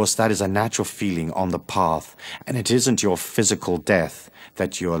 And of course that is a natural feeling on the path, and it isn't your physical death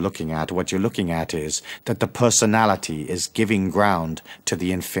that you're looking at. What you're looking at is that the personality is giving ground to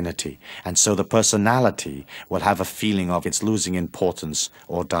the infinity, and so the personality will have a feeling of it's losing importance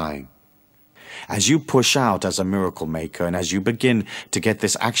or dying. As you push out as a miracle maker, and as you begin to get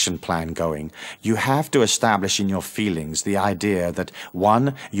this action plan going, you have to establish in your feelings the idea that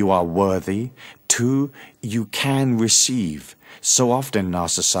 1, you are worthy, 2, you can receive. So often in our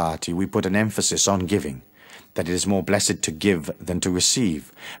society we put an emphasis on giving, that it is more blessed to give than to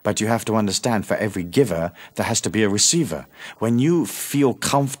receive. But you have to understand, for every giver, there has to be a receiver. When you feel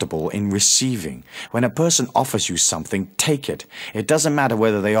comfortable in receiving, when a person offers you something, take it. It doesn't matter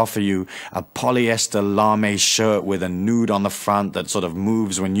whether they offer you a polyester lame shirt with a nude on the front that sort of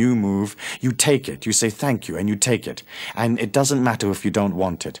moves when you move. You take it. You say thank you, and you take it. And it doesn't matter if you don't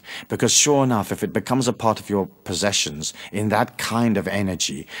want it, because sure enough, if it becomes a part of your possessions in that kind of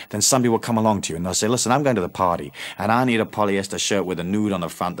energy, then somebody will come along to you and they'll say, listen, I'm going to the party, and I need a polyester shirt with a nude on the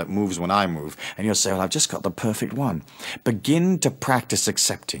front that moves when I move. And you'll say, well, I've just got the perfect one. Begin to practice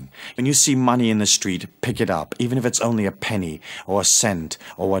accepting. When you see money in the street, pick it up, even if it's only a penny or a cent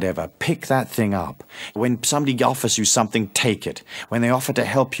or whatever. Pick that thing up. When somebody offers you something, take it. When they offer to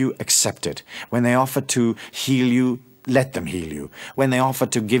help you, accept it. When they offer to heal you, let them heal you. When they offer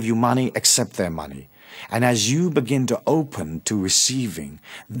to give you money, accept their money. And as you begin to open to receiving,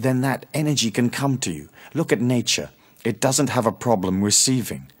 then that energy can come to you. Look at nature. It doesn't have a problem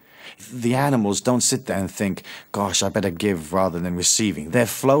receiving. The animals don't sit there and think, gosh, I better give rather than receiving. They're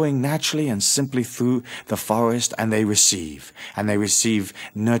flowing naturally and simply through the forest, and they receive. And they receive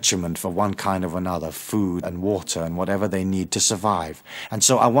nurturement for one kind or another, food and water and whatever they need to survive. And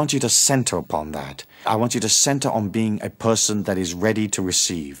so I want you to center upon that. I want you to center on being a person that is ready to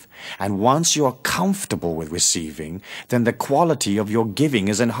receive. And once you're comfortable with receiving, then the quality of your giving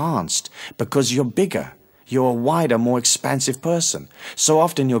is enhanced because you're bigger. You're a wider, more expansive person. So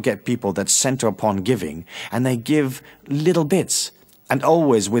often you'll get people that center upon giving, and they give little bits, and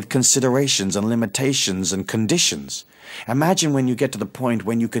always with considerations and limitations and conditions. Imagine when you get to the point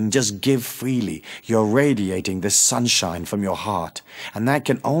when you can just give freely. You're radiating this sunshine from your heart, and that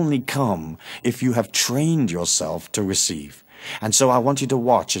can only come if you have trained yourself to receive. And so I want you to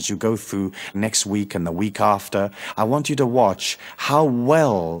watch as you go through next week and the week after. I want you to watch how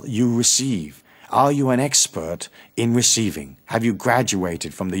well you receive. Are you an expert in receiving? Have you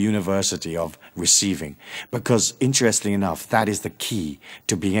graduated from the University of Receiving? Because, interestingly enough, that is the key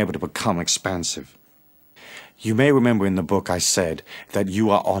to being able to become expansive. You may remember in the book I said that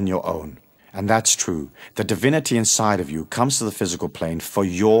you are on your own. And that's true. The divinity inside of you comes to the physical plane for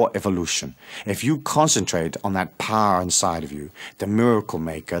your evolution. If you concentrate on that power inside of you, the miracle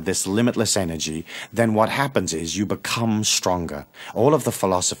maker, this limitless energy, then what happens is you become stronger. All of the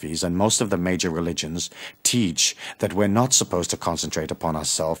philosophies and most of the major religions teach that we're not supposed to concentrate upon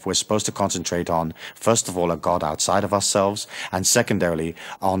ourselves. We're supposed to concentrate on, first of all, a God outside of ourselves, and secondarily,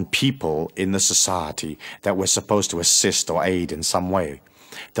 on people in the society that we're supposed to assist or aid in some way.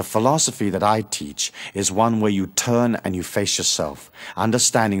 The philosophy that I teach is one where you turn and you face yourself,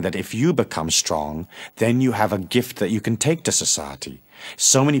 understanding that if you become strong, then you have a gift that you can take to society.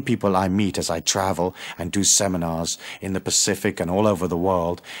 So many people I meet as I travel and do seminars in the Pacific and all over the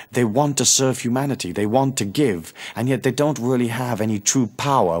world, they want to serve humanity, they want to give, and yet they don't really have any true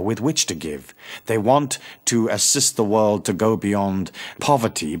power with which to give. They want to assist the world to go beyond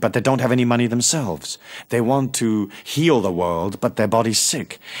poverty, but they don't have any money themselves. They want to heal the world, but their body's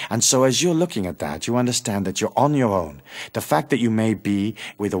sick. And so as you're looking at that, you understand that you're on your own. The fact that you may be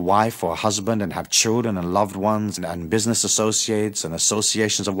with a wife or a husband and have children and loved ones and business associates and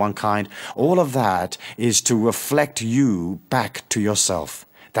associations of one kind, all of that is to reflect you back to yourself.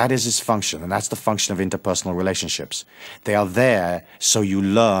 That is its function, and that's the function of interpersonal relationships. They are there so you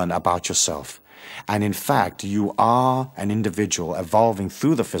learn about yourself. And in fact, you are an individual evolving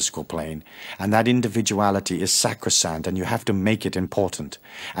through the physical plane, and that individuality is sacrosanct, and you have to make it important.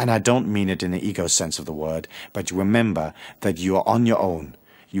 And I don't mean it in the ego sense of the word, but you remember that you are on your own.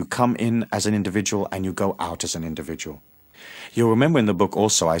 You come in as an individual, and you go out as an individual. You'll remember in the book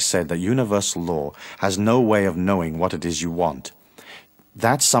also I said that universal law has no way of knowing what it is you want.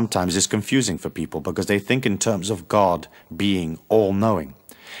 That sometimes is confusing for people because they think in terms of God being all-knowing.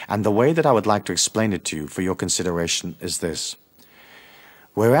 And the way that I would like to explain it to you for your consideration is this.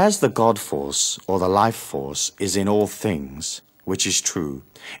 Whereas the God force or the life force is in all things, which is true,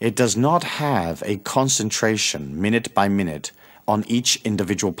 it does not have a concentration minute by minute on each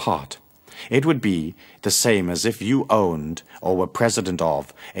individual part. It would be the same as if you owned or were president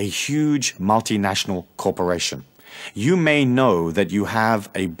of a huge multinational corporation. You may know that you have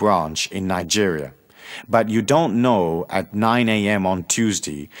a branch in Nigeria, but you don't know at 9 a.m. on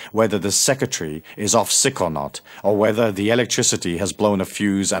Tuesday whether the secretary is off sick or not, or whether the electricity has blown a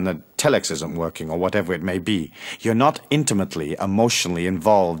fuse and the telex isn't working, or whatever it may be. You're not intimately, emotionally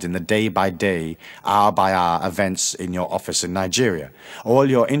involved in the day-by-day, hour-by-hour events in your office in Nigeria. All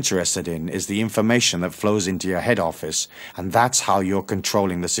you're interested in is the information that flows into your head office, and that's how you're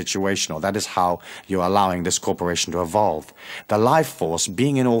controlling the situation, or that is how you're allowing this corporation to evolve. The life force,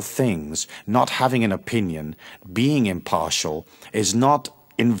 being in all things, not having an opinion, being impartial, is not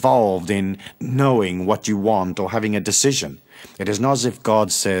involved in knowing what you want or having a decision. It is not as if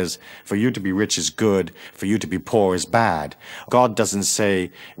God says, for you to be rich is good, for you to be poor is bad. God doesn't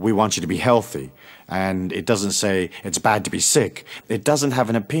say, we want you to be healthy. And it doesn't say, it's bad to be sick. It doesn't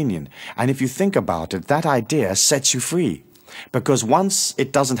have an opinion. And if you think about it, that idea sets you free. Because once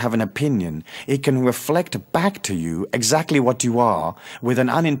it doesn't have an opinion, it can reflect back to you exactly what you are with an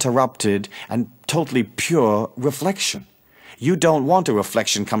uninterrupted and totally pure reflection. You don't want a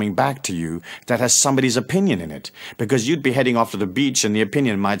reflection coming back to you that has somebody's opinion in it, because you'd be heading off to the beach and the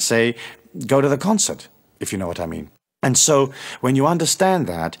opinion might say, go to the concert, if you know what I mean. And so when you understand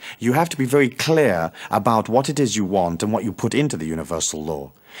that, you have to be very clear about what it is you want and what you put into the universal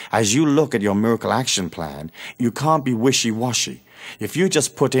law. As you look at your miracle action plan, you can't be wishy-washy. If you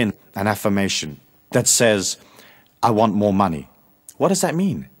just put in an affirmation that says, I want more money, what does that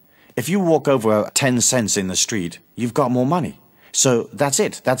mean? If you walk over 10 cents in the street, you've got more money. So that's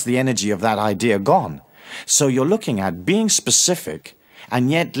it. That's the energy of that idea gone. So you're looking at being specific and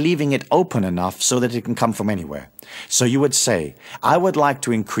yet leaving it open enough so that it can come from anywhere. So you would say, I would like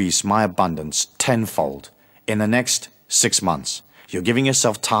to increase my abundance tenfold in the next 6 months. You're giving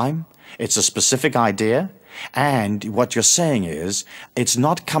yourself time. It's a specific idea. And what you're saying is, it's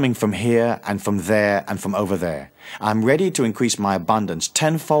not coming from here and from there and from over there. I'm ready to increase my abundance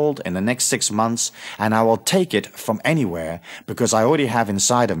tenfold in the next 6 months, and I will take it from anywhere because I already have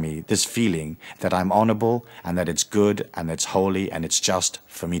inside of me this feeling that I'm honorable and that it's good and it's holy and it's just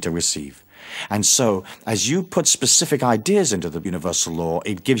for me to receive. And so, as you put specific ideas into the universal law,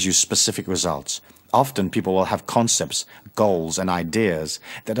 it gives you specific results. Often people will have concepts, goals, and ideas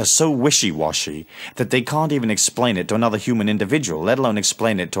that are so wishy-washy that they can't even explain it to another human individual, let alone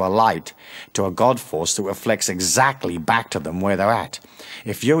explain it to a light, to a God force that reflects exactly back to them where they're at.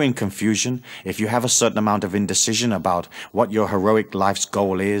 If you're in confusion, if you have a certain amount of indecision about what your heroic life's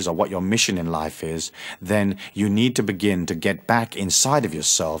goal is or what your mission in life is, then you need to begin to get back inside of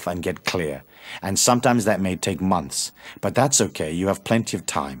yourself and get clear. And sometimes that may take months, but that's okay. You have plenty of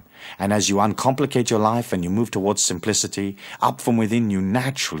time. And as you uncomplicate your life and you move towards simplicity, up from within you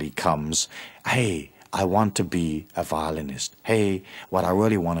naturally comes, hey, I want to be a violinist. Hey, what I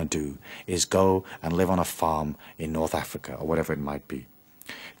really want to do is go and live on a farm in North Africa or whatever it might be.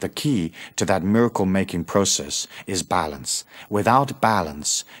 The key to that miracle-making process is balance. Without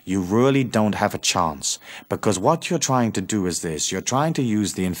balance, you really don't have a chance, because what you're trying to do is this. You're trying to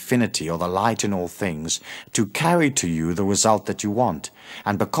use the infinity or the light in all things to carry to you the result that you want.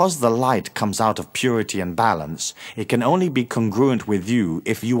 And because the light comes out of purity and balance, it can only be congruent with you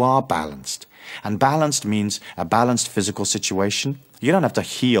if you are balanced. And balanced means a balanced physical situation. You don't have to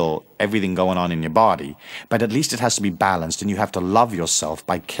heal everything going on in your body, but at least it has to be balanced, and you have to love yourself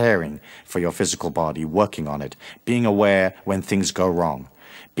by caring for your physical body, working on it, being aware when things go wrong,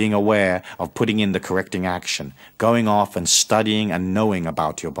 being aware of putting in the correcting action, going off and studying and knowing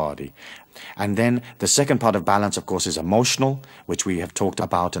about your body. And then the second part of balance, of course, is emotional, which we have talked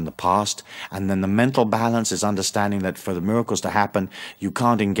about in the past. And then the mental balance is understanding that for the miracles to happen, you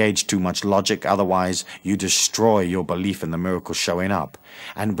can't engage too much logic. Otherwise, you destroy your belief in the miracle showing up.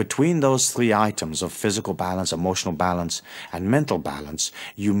 And between those three items of physical balance, emotional balance, and mental balance,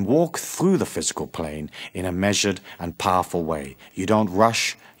 you walk through the physical plane in a measured and powerful way. You don't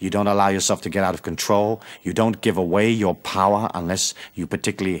rush. You don't allow yourself to get out of control. You don't give away your power unless you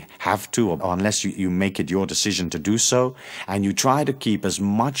particularly have to, or unless you make it your decision to do so. And you try to keep as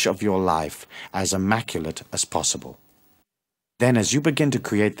much of your life as immaculate as possible. Then as you begin to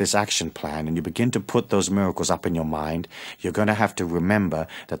create this action plan and you begin to put those miracles up in your mind, you're going to have to remember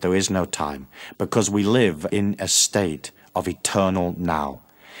that there is no time, because we live in a state of eternal now.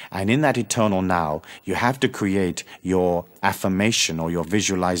 And in that eternal now, you have to create your affirmation or your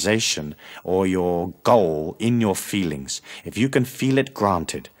visualization or your goal in your feelings. If you can feel it,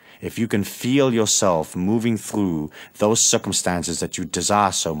 granted. If you can feel yourself moving through those circumstances that you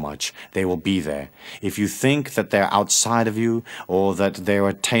desire so much, they will be there. If you think that they're outside of you or that they're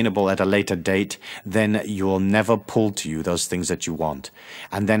attainable at a later date, then you'll never pull to you those things that you want.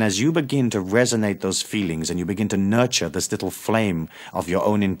 And then as you begin to resonate those feelings and you begin to nurture this little flame of your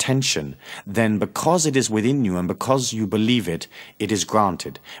own intention, then because it is within you and because you believe it, it is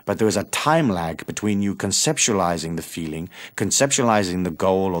granted. But there is a time lag between you conceptualizing the feeling, conceptualizing the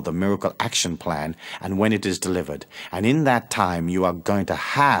goal or the miracle action plan, and when it is delivered. And in that time, you are going to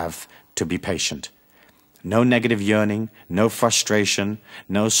have to be patient. No negative yearning, no frustration,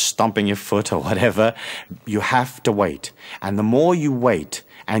 no stomping your foot or whatever. You have to wait. And the more you wait,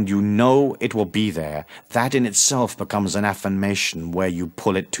 and you know it will be there, that in itself becomes an affirmation where you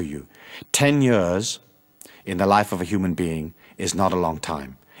pull it to you. 10 years in the life of a human being is not a long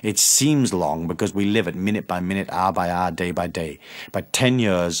time. It seems long because we live it minute by minute, hour by hour, day by day. But 10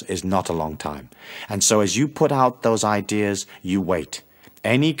 years is not a long time. And so as you put out those ideas, you wait.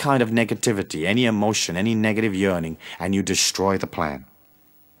 Any kind of negativity, any emotion, any negative yearning, and you destroy the plan.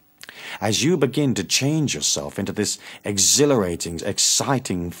 As you begin to change yourself into this exhilarating,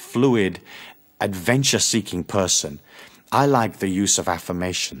 exciting, fluid, adventure-seeking person, I like the use of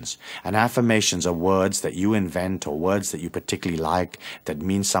affirmations. And affirmations are words that you invent or words that you particularly like, that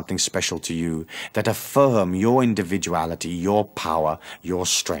mean something special to you, that affirm your individuality, your power, your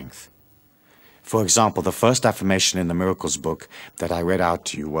strength. For example, the first affirmation in the Miracles book that I read out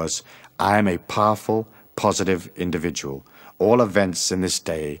to you was, I am a powerful, positive individual. All events in this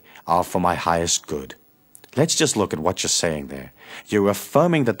day are for my highest good. Let's just look at what you're saying there. You're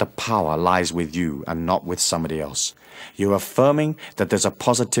affirming that the power lies with you and not with somebody else. You're affirming that there's a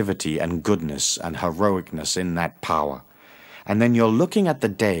positivity and goodness and heroicness in that power. And then you're looking at the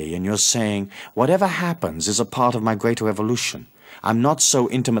day and you're saying, whatever happens is a part of my greater evolution. I'm not so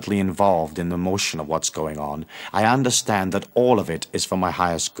intimately involved in the motion of what's going on. I understand that all of it is for my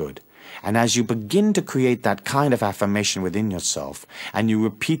highest good. And as you begin to create that kind of affirmation within yourself, and you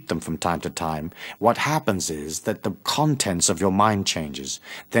repeat them from time to time, what happens is that the contents of your mind changes.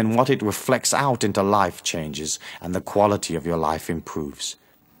 Then what it reflects out into life changes, and the quality of your life improves.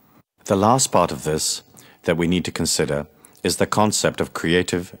 The last part of this that we need to consider is the concept of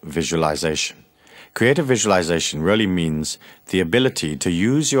creative visualization. Creative visualization really means the ability to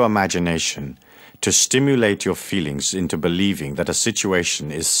use your imagination to stimulate your feelings into believing that a situation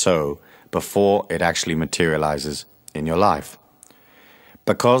is so before it actually materializes in your life.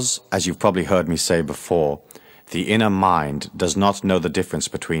 Because, as you've probably heard me say before, the inner mind does not know the difference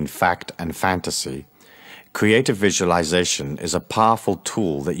between fact and fantasy, creative visualization is a powerful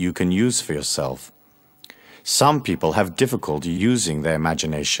tool that you can use for yourself. Some people have difficulty using their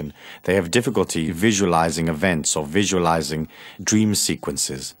imagination. They have difficulty visualizing events or visualizing dream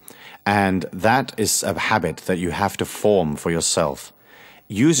sequences. And that is a habit that you have to form for yourself.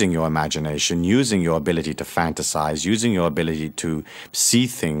 Using your imagination, using your ability to fantasize, using your ability to see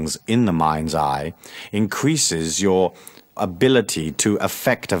things in the mind's eye, increases your ability to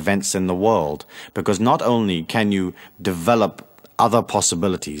affect events in the world. Because not only can you develop other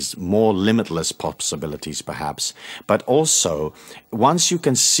possibilities, more limitless possibilities perhaps, but also once you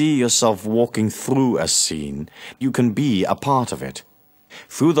can see yourself walking through a scene, you can be a part of it.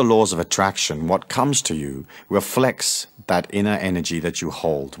 Through the laws of attraction, what comes to you reflects that inner energy that you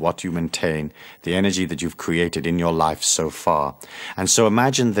hold, what you maintain, the energy that you've created in your life so far. And so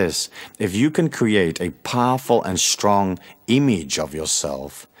imagine this, if you can create a powerful and strong image of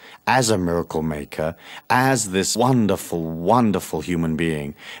yourself as a miracle maker, as this wonderful, wonderful human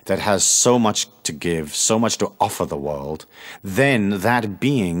being that has so much to give, so much to offer the world, then that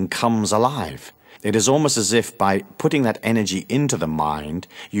being comes alive. It is almost as if by putting that energy into the mind,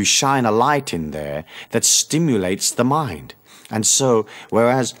 you shine a light in there that stimulates the mind. And so,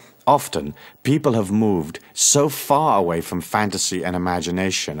 whereas often people have moved so far away from fantasy and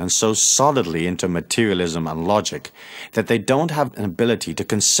imagination and so solidly into materialism and logic that they don't have an ability to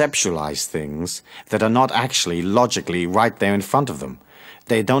conceptualize things that are not actually logically right there in front of them.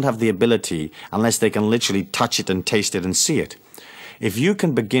 They don't have the ability unless they can literally touch it and taste it and see it. If you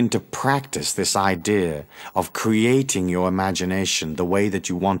can begin to practice this idea of creating your imagination the way that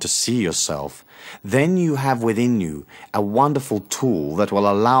you want to see yourself, then you have within you a wonderful tool that will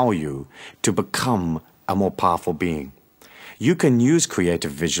allow you to become a more powerful being. You can use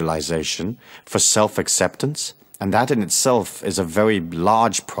creative visualization for self-acceptance, and that in itself is a very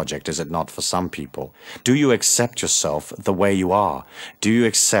large project, is it not, for some people? Do you accept yourself the way you are? Do you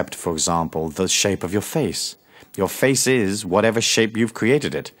accept, for example, the shape of your face? Your face is whatever shape you've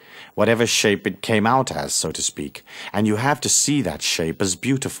created it, whatever shape it came out as, so to speak. And you have to see that shape as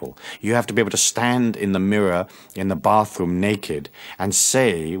beautiful. You have to be able to stand in the mirror in the bathroom naked and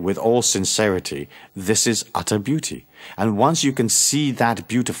say with all sincerity, this is utter beauty. And once you can see that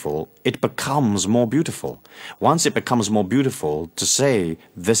beautiful, it becomes more beautiful. Once it becomes more beautiful, to say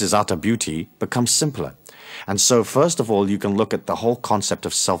this is utter beauty becomes simpler. And so, first of all, you can look at the whole concept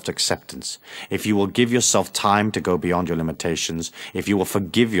of self-acceptance. If you will give yourself time to go beyond your limitations, if you will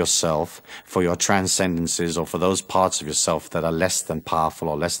forgive yourself for your transcendences or for those parts of yourself that are less than powerful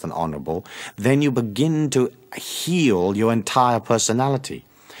or less than honorable, then you begin to heal your entire personality.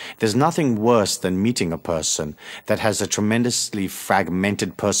 There's nothing worse than meeting a person that has a tremendously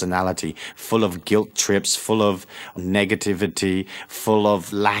fragmented personality, full of guilt trips, full of negativity, full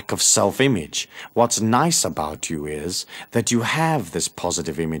of lack of self-image. What's nice about you is that you have this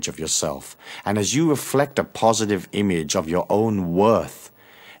positive image of yourself. And as you reflect a positive image of your own worth,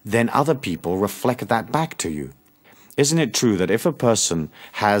 then other people reflect that back to you. Isn't it true that if a person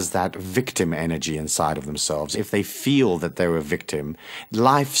has that victim energy inside of themselves, if they feel that they're a victim,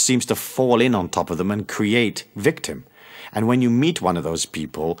 life seems to fall in on top of them and create victim. And when you meet one of those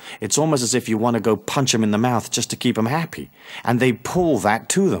people, it's almost as if you want to go punch them in the mouth just to keep them happy. And they pull that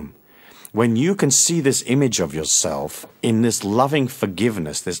to them. When you can see this image of yourself in this loving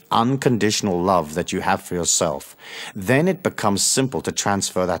forgiveness, this unconditional love that you have for yourself, then it becomes simple to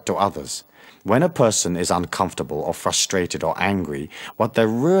transfer that to others. When a person is uncomfortable or frustrated or angry, what they're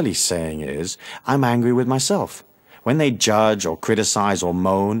really saying is, I'm angry with myself. When they judge or criticize or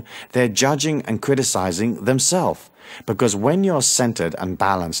moan, they're judging and criticizing themselves. Because when you're centered and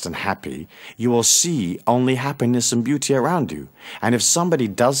balanced and happy, you will see only happiness and beauty around you. And if somebody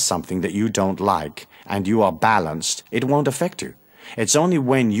does something that you don't like and you are balanced, it won't affect you. It's only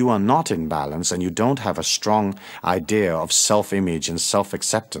when you are not in balance and you don't have a strong idea of self-image and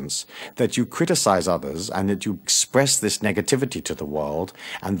self-acceptance that you criticize others and that you express this negativity to the world,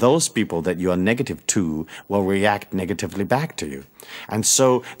 and those people that you are negative to will react negatively back to you. And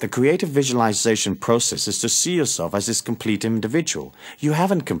so the creative visualization process is to see yourself as this complete individual. You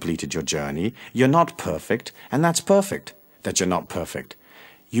haven't completed your journey. You're not perfect, and that's perfect that you're not perfect.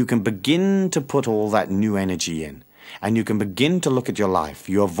 You can begin to put all that new energy in. And you can begin to look at your life.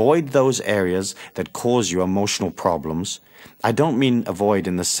 You avoid those areas that cause you emotional problems. I don't mean avoid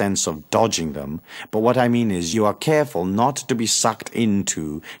in the sense of dodging them, but what I mean is you are careful not to be sucked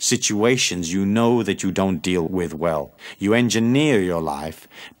into situations you know that you don't deal with well. You engineer your life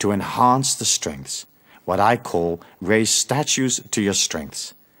to enhance the strengths, what I call raise statues to your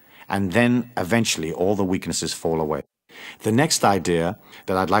strengths. And then eventually all the weaknesses fall away. The next idea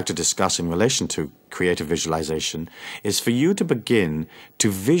that I'd like to discuss in relation to creative visualization is for you to begin to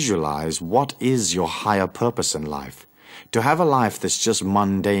visualize what is your higher purpose in life. To have a life that's just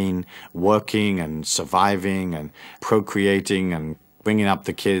mundane, working and surviving and procreating and bringing up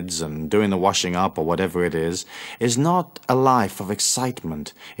the kids and doing the washing up or whatever it is not a life of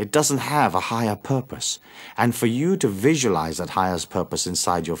excitement. It doesn't have a higher purpose. And for you to visualize that higher purpose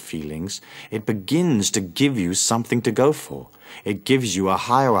inside your feelings, it begins to give you something to go for. It gives you a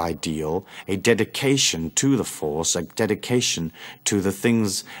higher ideal, a dedication to the force, a dedication to the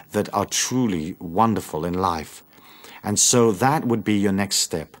things that are truly wonderful in life. And so that would be your next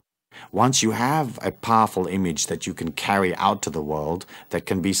step. Once you have a powerful image that you can carry out to the world, that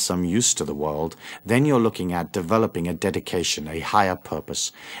can be some use to the world, then you're looking at developing a dedication, a higher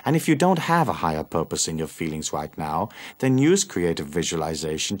purpose. And if you don't have a higher purpose in your feelings right now, then use creative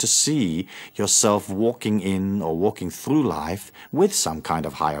visualization to see yourself walking in or walking through life with some kind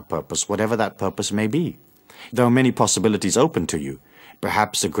of higher purpose, whatever that purpose may be. There are many possibilities open to you.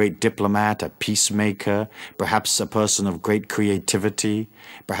 Perhaps a great diplomat, a peacemaker, perhaps a person of great creativity,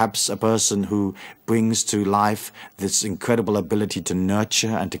 perhaps a person who brings to life this incredible ability to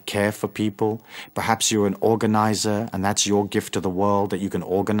nurture and to care for people. Perhaps you're an organizer and that's your gift to the world, that you can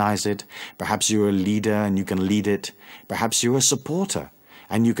organize it. Perhaps you're a leader and you can lead it. Perhaps you're a supporter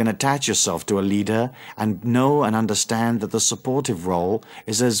and you can attach yourself to a leader and know and understand that the supportive role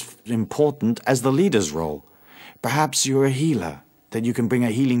is as important as the leader's role. Perhaps you're a healer, that you can bring a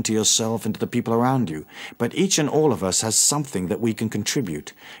healing to yourself and to the people around you. But each and all of us has something that we can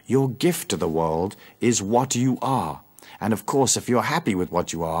contribute. Your gift to the world is what you are. And of course, if you're happy with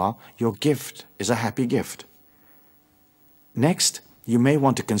what you are, your gift is a happy gift. Next, you may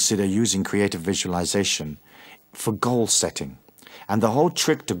want to consider using creative visualization for goal setting. And the whole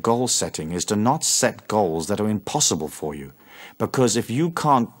trick to goal setting is to not set goals that are impossible for you. Because if you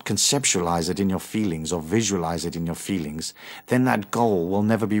can't conceptualize it in your feelings or visualize it in your feelings, then that goal will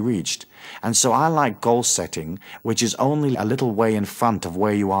never be reached. And so I like goal setting, which is only a little way in front of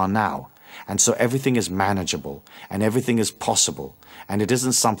where you are now. And so everything is manageable and everything is possible. And it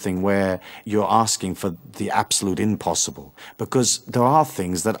isn't something where you're asking for the absolute impossible, because there are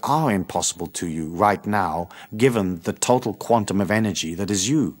things that are impossible to you right now, given the total quantum of energy that is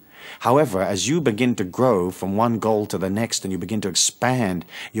you. However, as you begin to grow from one goal to the next and you begin to expand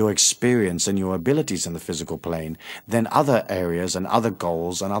your experience and your abilities in the physical plane, then other areas and other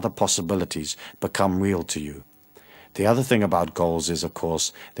goals and other possibilities become real to you. The other thing about goals is, of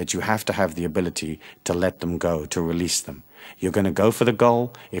course, that you have to have the ability to let them go, to release them. You're going to go for the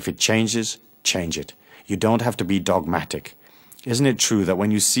goal. If it changes, change it. You don't have to be dogmatic. Isn't it true that when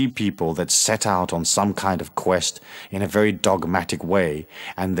you see people that set out on some kind of quest in a very dogmatic way,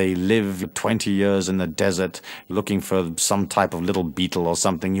 and they live 20 years in the desert looking for some type of little beetle or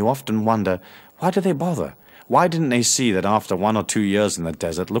something, you often wonder, why do they bother? Why didn't they see that after 1 or 2 years in the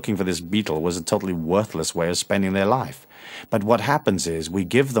desert, looking for this beetle was a totally worthless way of spending their life? But what happens is we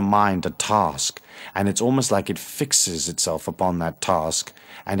give the mind a task, and it's almost like it fixes itself upon that task.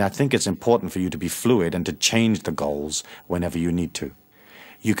 And I think it's important for you to be fluid and to change the goals whenever you need to.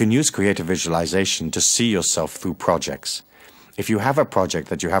 You can use creative visualization to see yourself through projects. If you have a project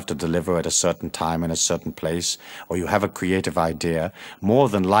that you have to deliver at a certain time in a certain place, or you have a creative idea, more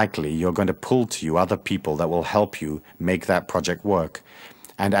than likely you're going to pull to you other people that will help you make that project work.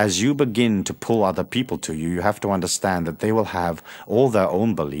 And as you begin to pull other people to you, you have to understand that they will have all their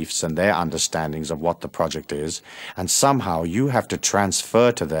own beliefs and their understandings of what the project is, and somehow you have to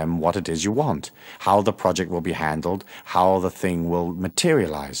transfer to them what it is you want, how the project will be handled, how the thing will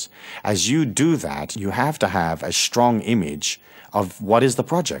materialize. As you do that, you have to have a strong image of what is the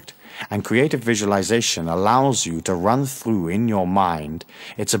project. And creative visualization allows you to run through in your mind.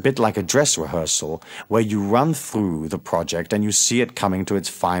 It's a bit like a dress rehearsal where you run through the project and you see it coming to its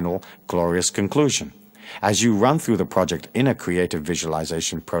final glorious conclusion. As you run through the project in a creative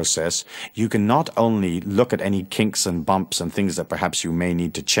visualization process, you can not only look at any kinks and bumps and things that perhaps you may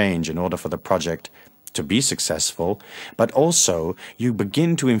need to change in order for the project to be successful, but also you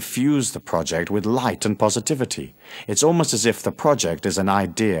begin to infuse the project with light and positivity. It's almost as if the project is an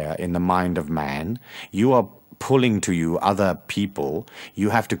idea in the mind of man. You are pulling to you other people.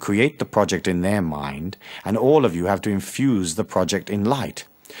 You have to create the project in their mind, and all of you have to infuse the project in light.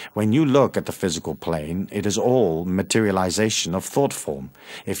 When you look at the physical plane, it is all materialization of thought form.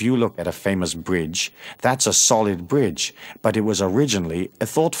 If you look at a famous bridge, that's a solid bridge, but it was originally a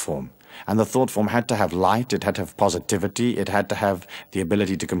thought form. And the thought form had to have light, it had to have positivity, it had to have the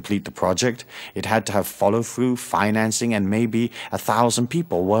ability to complete the project, it had to have follow-through, financing, and maybe 1,000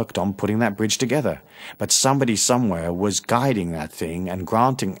 people worked on putting that bridge together. But somebody somewhere was guiding that thing and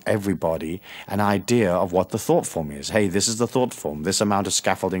granting everybody an idea of what the thought form is. Hey, this is the thought form, this amount of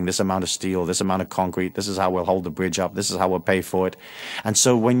scaffolding, this amount of steel, this amount of concrete, this is how we'll hold the bridge up, this is how we'll pay for it. And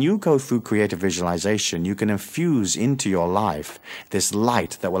so when you go through creative visualization, you can infuse into your life this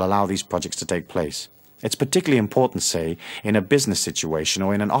light that will allow these projects to take place. It's particularly important, say, in a business situation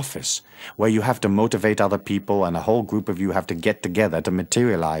or in an office, where you have to motivate other people and a whole group of you have to get together to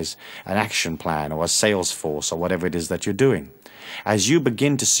materialize an action plan or a sales force or whatever it is that you're doing. As you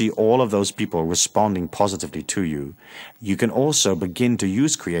begin to see all of those people responding positively to you, you can also begin to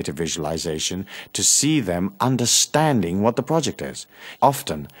use creative visualization to see them understanding what the project is.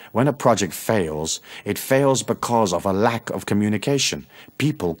 Often, when a project fails, it fails because of a lack of communication.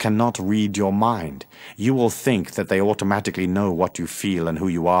 People cannot read your mind. You will think that they automatically know what you feel and who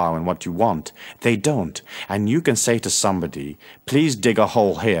you are and what you want. They don't. And you can say to somebody, please dig a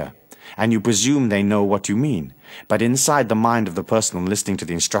hole here. And you presume they know what you mean. But inside the mind of the person listening to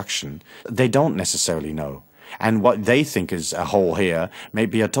the instruction, they don't necessarily know. And what they think is a hole here may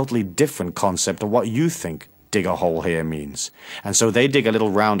be a totally different concept of what you think dig a hole here means. And so they dig a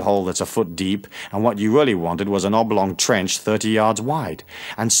little round hole that's a foot deep, and what you really wanted was an oblong trench 30 yards wide.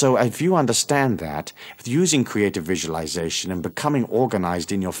 And so if you understand that, using creative visualization and becoming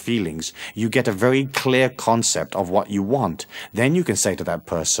organized in your feelings, you get a very clear concept of what you want. Then you can say to that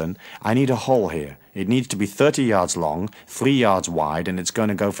person, I need a hole here. It needs to be 30 yards long, 3 yards wide, and it's going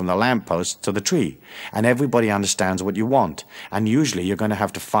to go from the lamppost to the tree. And everybody understands what you want. And usually you're going to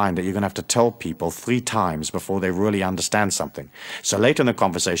have to find that you're going to have to tell people 3 times before they really understand something. So later in the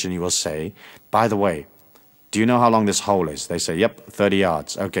conversation you will say, by the way, do you know how long this hole is? They say, yep, 30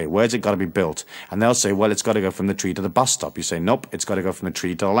 yards. Okay, where's it got to be built? And they'll say, well, it's got to go from the tree to the bus stop. You say, nope, it's got to go from the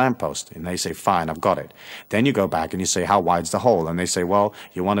tree to the lamppost. And they say, fine, I've got it. Then you go back and you say, how wide's the hole? And they say, well,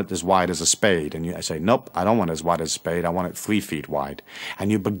 you want it as wide as a spade. And you say, nope, I don't want it as wide as a spade. I want it 3 feet wide. And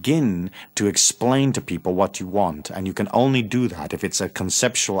you begin to explain to people what you want. And you can only do that if it's a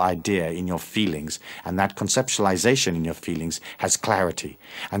conceptual idea in your feelings. And that conceptualization in your feelings has clarity.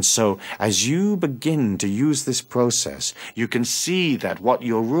 And so as you begin to use this process, you can see that what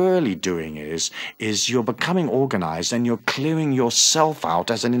you're really doing is you're becoming organized and you're clearing yourself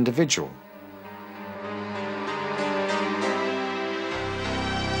out as an individual.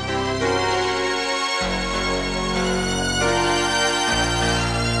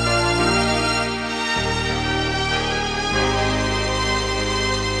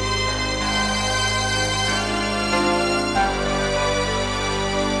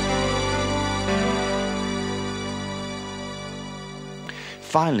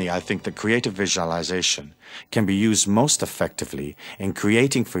 Finally, I think that creative visualization can be used most effectively in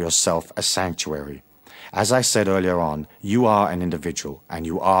creating for yourself a sanctuary. As I said earlier on, you are an individual and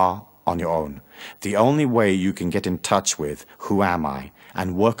you are on your own. The only way you can get in touch with who am I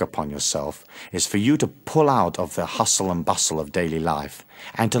and work upon yourself is for you to pull out of the hustle and bustle of daily life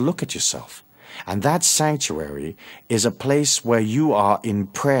and to look at yourself. And that sanctuary is a place where you are in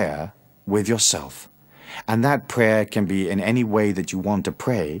prayer with yourself. And that prayer can be in any way that you want to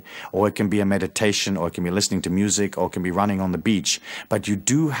pray, or it can be a meditation, or it can be listening to music, or it can be running on the beach. But you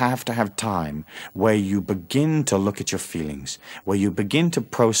do have to have time where you begin to look at your feelings, where you begin to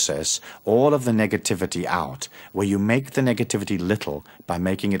process all of the negativity out, where you make the negativity little by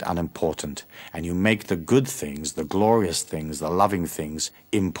making it unimportant, and you make the good things, the glorious things, the loving things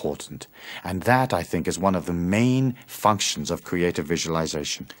important. And that, I think, is one of the main functions of creative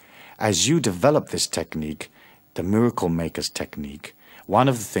visualization. As you develop this technique, the Miracle Maker's technique, one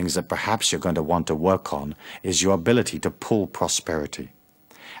of the things that perhaps you're going to want to work on is your ability to pull prosperity.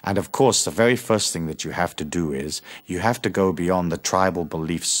 And of course, the very first thing that you have to do is you have to go beyond the tribal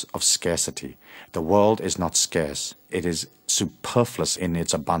beliefs of scarcity. The world is not scarce. It is superfluous in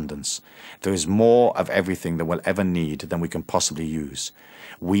its abundance. There is more of everything that we'll ever need than we can possibly use.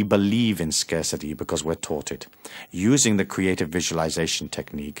 We believe in scarcity because we're taught it. Using the creative visualization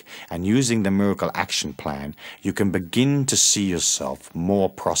technique and using the miracle action plan, you can begin to see yourself more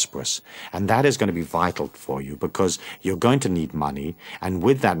prosperous. And that is going to be vital for you because you're going to need money. And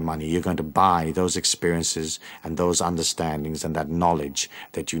with that money, you're going to buy those experiences and those understandings and that knowledge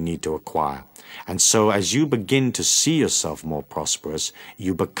that you need to acquire. And so as you begin to see yourself more prosperous,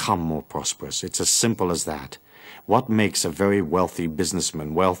 you become more prosperous. It's as simple as that. What makes a very wealthy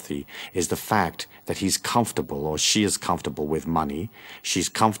businessman wealthy is the fact that he's comfortable, or she is comfortable with money. She's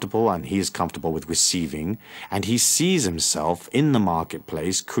comfortable and he is comfortable with receiving, and he sees himself in the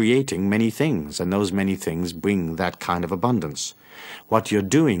marketplace creating many things, and those many things bring that kind of abundance. What you're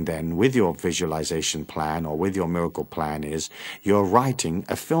doing then with your visualization plan or with your miracle plan is you're writing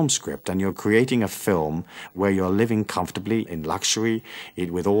a film script, and you're creating a film where you're living comfortably in luxury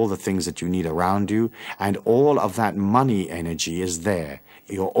with all the things that you need around you, and all of that money energy is there.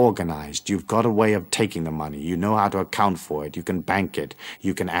 You're organized. You've got a way of taking the money. You know how to account for it. You can bank it.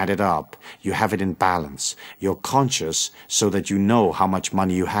 You can add it up. You have it in balance. You're conscious so that you know how much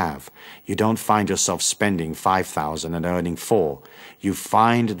money you have. You don't find yourself spending 5,000 and earning 4. You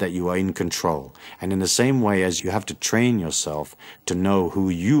find that you are in control. And in the same way as you have to train yourself to know who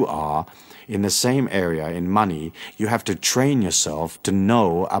you are, in the same area, in money, you have to train yourself to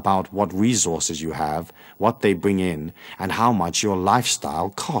know about what resources you have, what they bring in, and how much your lifestyle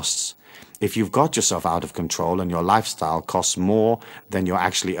costs. If you've got yourself out of control and your lifestyle costs more than you're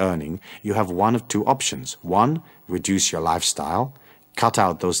actually earning, you have one of two options. One, reduce your lifestyle. Cut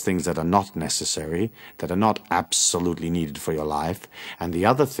out those things that are not necessary, that are not absolutely needed for your life. And the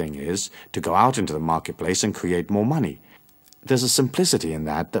other thing is to go out into the marketplace and create more money. There's a simplicity in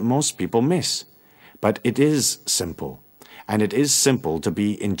that most people miss. But it is simple. And it is simple to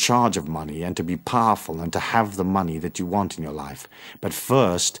be in charge of money and to be powerful and to have the money that you want in your life. But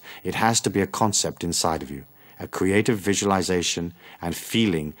first, it has to be a concept inside of you. A creative visualization and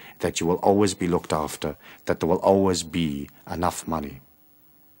feeling that you will always be looked after, that there will always be enough money.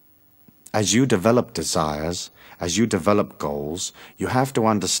 As you develop desires, as you develop goals, you have to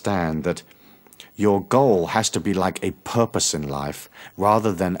understand that your goal has to be like a purpose in life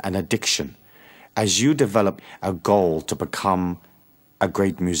rather than an addiction. As you develop a goal to become a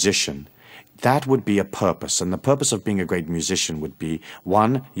great musician, that would be a purpose. And the purpose of being a great musician would be,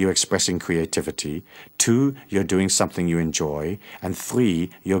 1, you're expressing creativity, 2, you're doing something you enjoy, and 3,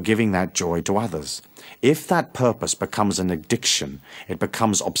 you're giving that joy to others. If that purpose becomes an addiction, it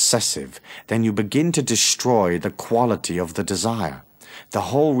becomes obsessive, then you begin to destroy the quality of the desire. The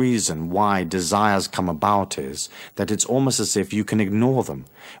whole reason why desires come about is that it's almost as if you can ignore them.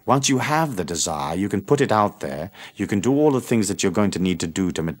 Once you have the desire, you can put it out there, you can do all the things that you're going to need to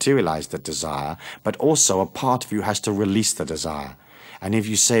do to materialize the desire, but also a part of you has to release the desire. And if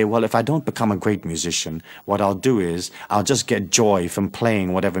you say, well, if I don't become a great musician, what I'll do is I'll just get joy from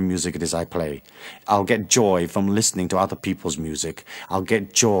playing whatever music it is I play. I'll get joy from listening to other people's music. I'll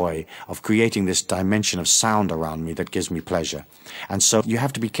get joy of creating this dimension of sound around me that gives me pleasure. And so you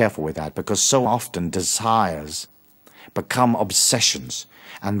have to be careful with that, because so often desires become obsessions.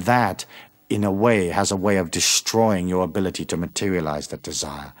 And that, in a way, has a way of destroying your ability to materialize that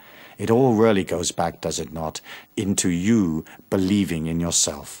desire. It all really goes back, does it not, into you believing in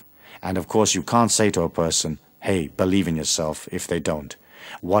yourself. And of course, you can't say to a person, hey, believe in yourself, if they don't.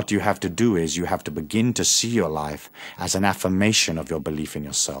 What you have to do is you have to begin to see your life as an affirmation of your belief in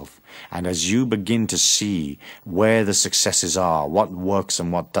yourself. And as you begin to see where the successes are, what works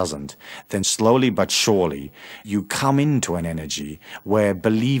and what doesn't, then slowly but surely you come into an energy where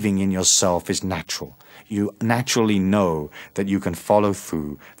believing in yourself is natural. You naturally know that you can follow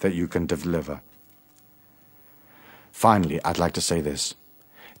through, that you can deliver. Finally, I'd like to say this.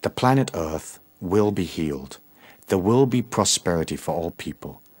 The planet Earth will be healed. There will be prosperity for all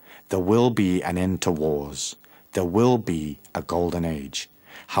people. There will be an end to wars. There will be a golden age.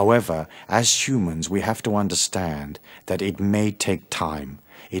 However, as humans, we have to understand that it may take time.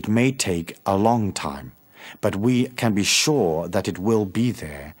 It may take a long time. But we can be sure that it will be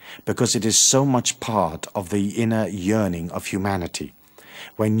there because it is so much part of the inner yearning of humanity.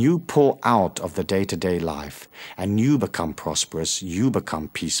 When you pull out of the day-to-day life and you become prosperous, you become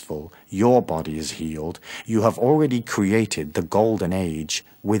peaceful, your body is healed, you have already created the golden age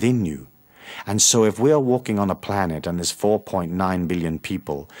within you. And so if we are walking on a planet and there's 4.9 billion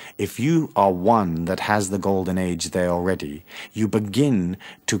people, if you are one that has the golden age there already, you begin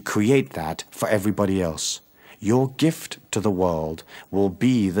to create that for everybody else. Your gift to the world will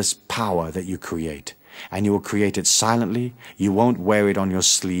be this power that you create. And you will create it silently. You won't wear it on your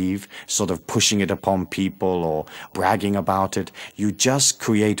sleeve, sort of pushing it upon people or bragging about it. You just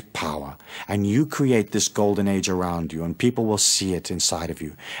create power. And you create this golden age around you, and people will see it inside of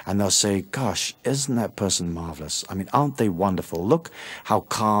you. And they'll say, gosh, isn't that person marvelous? I mean, aren't they wonderful? Look how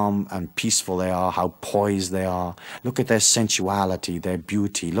calm and peaceful they are, how poised they are. Look at their sensuality, their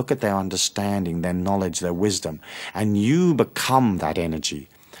beauty. Look at their understanding, their knowledge, their wisdom. And you become that energy.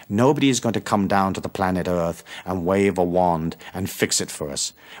 Nobody is going to come down to the planet Earth and wave a wand and fix it for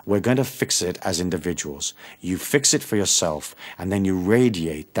us. We're going to fix it as individuals. You fix it for yourself, and then you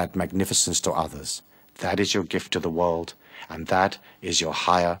radiate that magnificence to others. That is your gift to the world, and that is your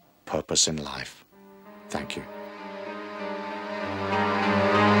higher purpose in life. Thank you.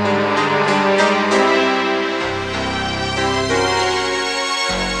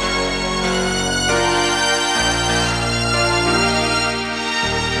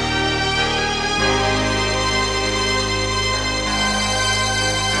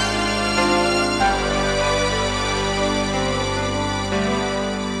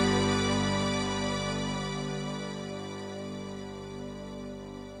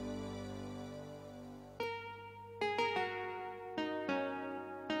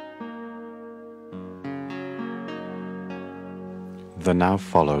 There now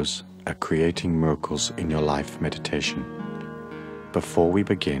follows a Creating Miracles in Your Life meditation. Before we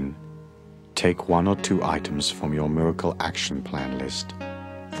begin, take 1 or 2 items from your miracle action plan list,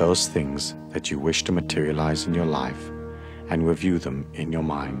 those things that you wish to materialize in your life, and review them in your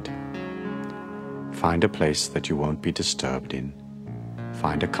mind. Find a place that you won't be disturbed in.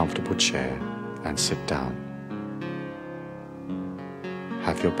 Find a comfortable chair and sit down.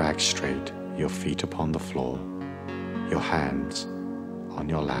 Have your back straight, your feet upon the floor, your hands on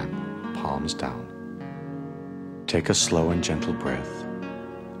your lap, palms down. Take a slow and gentle breath.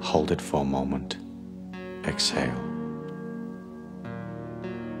 Hold it for a moment. Exhale.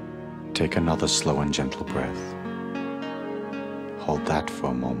 Take another slow and gentle breath. Hold that for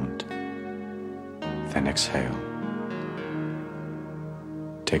a moment. Then exhale.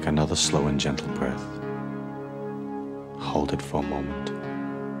 Take another slow and gentle breath. Hold it for a moment.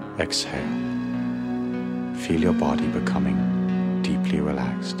 Exhale. Feel your body becoming deeply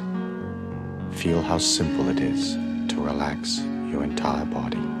relaxed. Feel how simple it is to relax your entire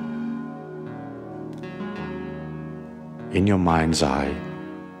body. In your mind's eye,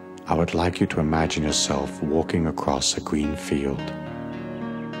 I would like you to imagine yourself walking across a green field.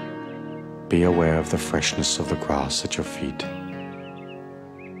 Be aware of the freshness of the grass at your feet.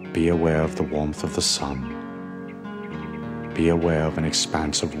 Be aware of the warmth of the sun. Be aware of an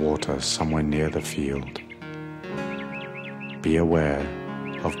expanse of water somewhere near the field. Be aware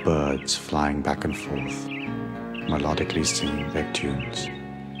of birds flying back and forth, melodically singing their tunes.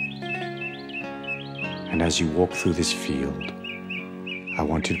 And as you walk through this field, I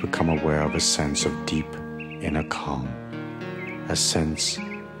want you to become aware of a sense of deep inner calm, a sense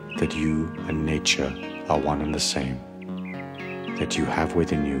that you and nature are one and the same, that you have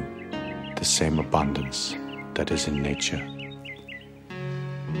within you the same abundance that is in nature.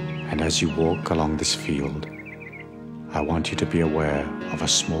 And as you walk along this field, I want you to be aware of a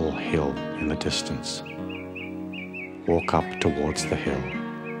small hill in the distance. Walk up towards the hill,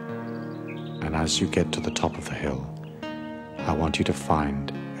 and as you get to the top of the hill, I want you to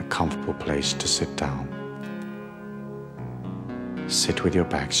find a comfortable place to sit down. Sit with your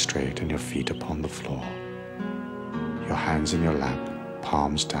back straight and your feet upon the floor, your hands in your lap,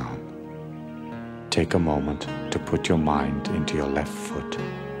 palms down. Take a moment to put your mind into your left foot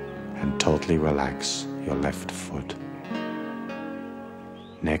and totally relax your left foot.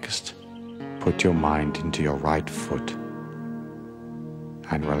 Next, put your mind into your right foot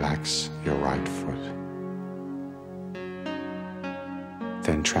and relax your right foot.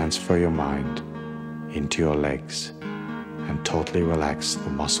 Then transfer your mind into your legs and totally relax the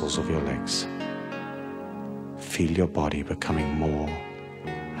muscles of your legs. Feel your body becoming more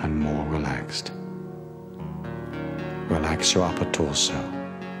and more relaxed. Relax your upper torso.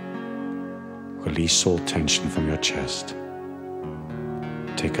 Release all tension from your chest.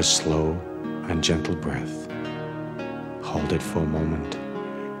 Take a slow and gentle breath. Hold it for a moment.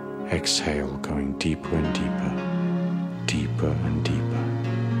 Exhale, going deeper and deeper, deeper and deeper.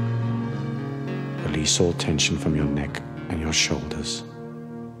 Release all tension from your neck and your shoulders.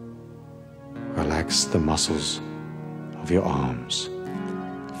 Relax the muscles of your arms.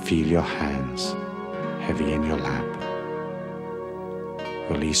 Feel your hands heavy in your lap.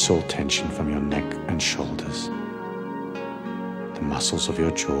 Release all tension from your neck and shoulders, the muscles of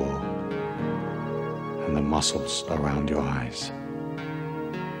your jaw, and the muscles around your eyes.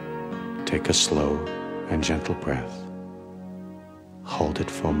 Take a slow and gentle breath. Hold it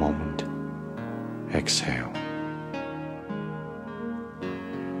for a moment. Exhale.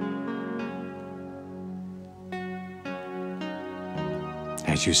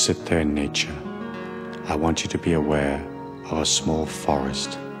 As you sit there in nature, I want you to be aware of a small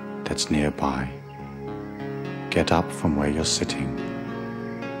forest that's nearby. Get up from where you're sitting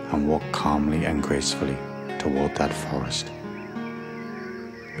and walk calmly and gracefully toward that forest.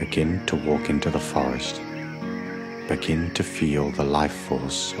 Begin to walk into the forest. Begin to feel the life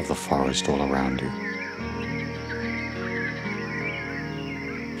force of the forest all around you.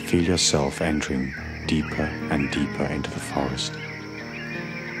 Feel yourself entering deeper and deeper into the forest.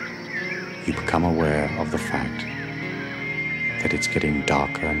 You become aware of the fact that it's getting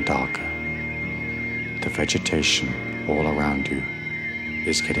darker and darker. The vegetation all around you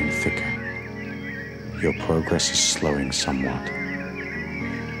is getting thicker. Your progress is slowing somewhat.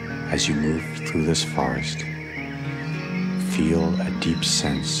 As you move through this forest, feel a deep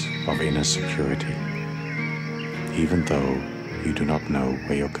sense of inner security, even though you do not know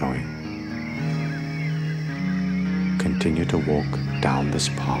where you're going. Continue to walk down this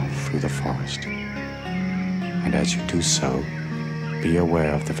path through the forest, and as you do so, be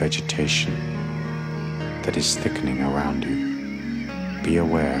aware of the vegetation that is thickening around you. Be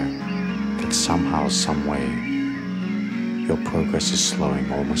aware that somehow, some way, your progress is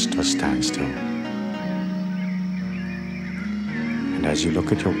slowing almost to a standstill. And as you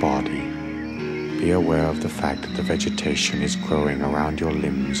look at your body, be aware of the fact that the vegetation is growing around your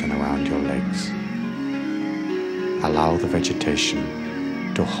limbs and around your legs. Allow the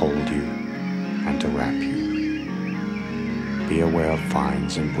vegetation to hold you and to wrap you. Be aware of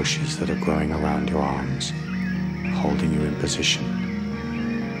vines and bushes that are growing around your arms, holding you in position.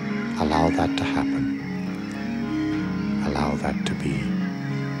 Allow that to happen. Allow that to be.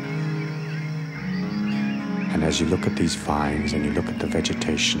 And as you look at these vines and you look at the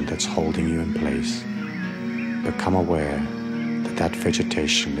vegetation that's holding you in place, become aware that that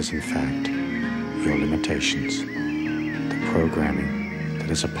vegetation is in fact your limitations, the programming that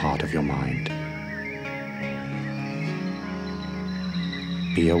is a part of your mind.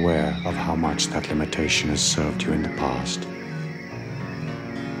 Be aware of how much that limitation has served you in the past.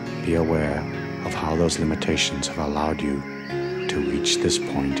 Be aware of how those limitations have allowed you to reach this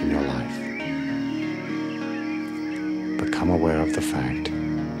point in your life. Become aware of the fact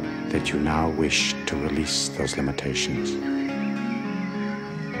that you now wish to release those limitations.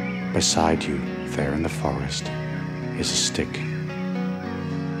 Beside you, there in the forest, is a stick.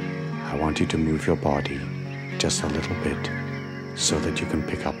 I want you to move your body just a little bit so that you can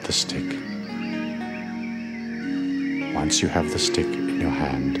pick up the stick. Once you have the stick in your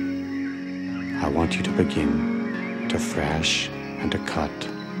hand, I want you to begin to thrash and to cut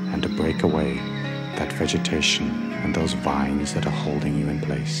and to break away that vegetation and those vines that are holding you in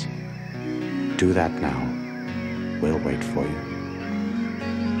place. Do that now. We'll wait for you.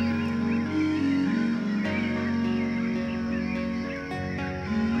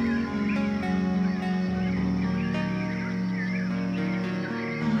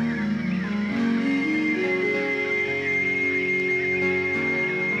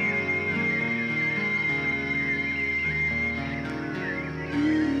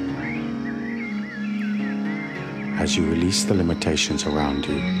 As you release the limitations around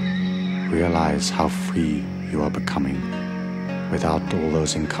you, realize how free you are becoming without all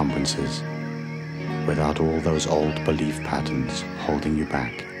those encumbrances, without all those old belief patterns holding you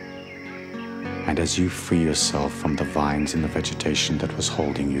back. And as you free yourself from the vines and the vegetation that was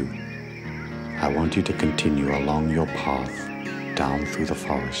holding you, I want you to continue along your path down through the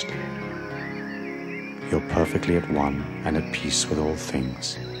forest. You're perfectly at one and at peace with all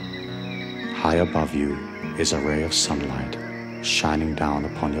things. High above you is a ray of sunlight shining down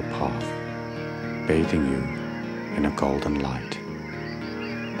upon your path, bathing you in a golden light.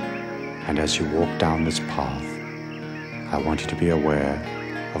 And as you walk down this path, I want you to be aware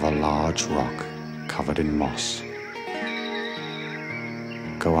of a large rock covered in moss.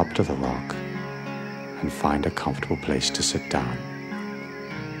 Go up to the rock and find a comfortable place to sit down.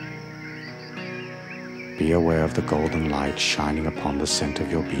 Be aware of the golden light shining upon the center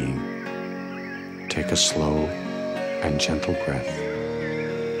of your being. Take a slow and gentle breath,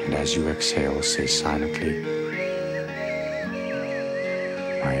 and as you exhale, say silently,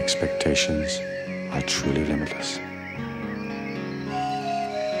 "My expectations are truly limitless."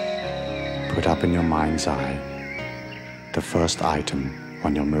 Put up in your mind's eye the first item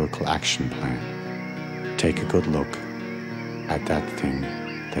on your miracle action plan. Take a good look at that thing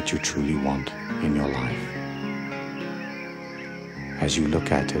that you truly want in your life. As you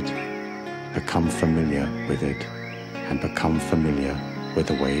look at it, become familiar with it and become familiar with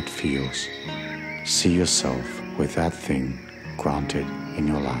the way it feels. See yourself with that thing granted in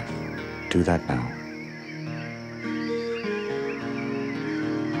your life. Do that now.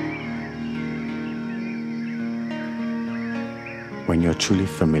 When you're truly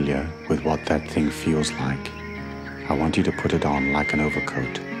familiar with what that thing feels like, I want you to put it on like an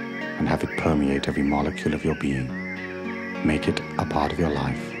overcoat and have it permeate every molecule of your being. Make it a part of your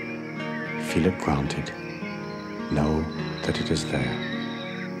life. Feel it granted. Know that it is there.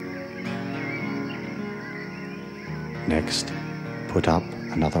 Next, put up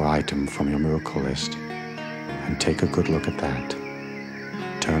another item from your miracle list and take a good look at that.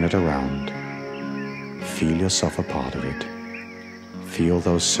 Turn it around. Feel yourself a part of it. Feel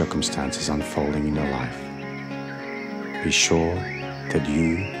those circumstances unfolding in your life. Be sure that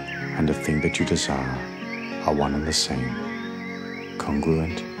you and the thing that you desire are one and the same,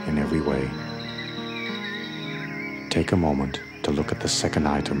 congruent in every way. Take a moment to look at the second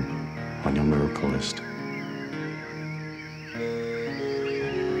item on your miracle list.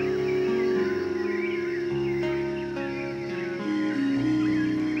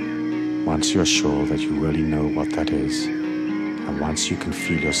 Once you're sure that you really know what that is, and once you can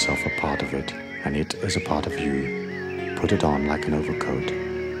feel yourself a part of it, and it is a part of you, put it on like an overcoat.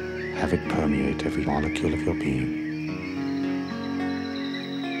 Have it permeate every molecule of your being.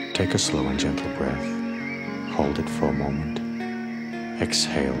 Take a slow and gentle breath. Hold it for a moment.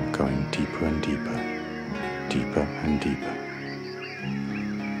 Exhale, going deeper and deeper, deeper and deeper.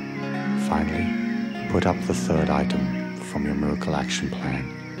 Finally, put up the third item from your miracle action plan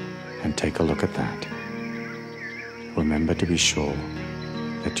and take a look at that. Remember to be sure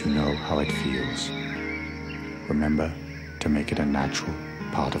that you know how it feels. Remember to make it a natural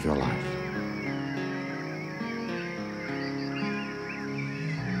part of your life.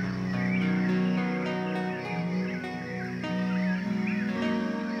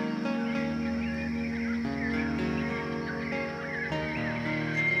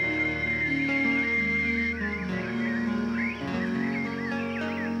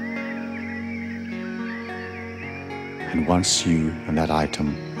 And once you and that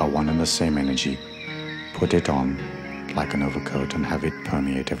item are one and the same energy, put it on like an overcoat and have it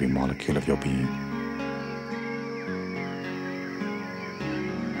permeate every molecule of your being.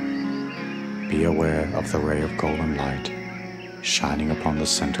 Be aware of the ray of golden light shining upon the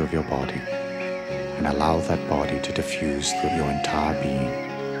center of your body, and allow that body to diffuse through your entire being.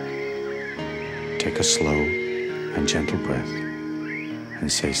 Take a slow and gentle breath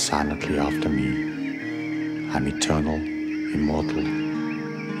and say silently after me, "I'm eternal, immortal,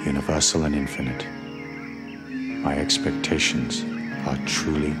 universal and infinite. My expectations are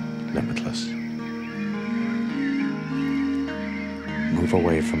truly limitless." Move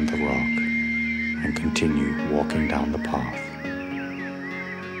away from the rock and continue walking down the path.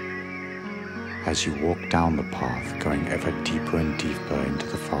 As you walk down the path, going ever deeper and deeper into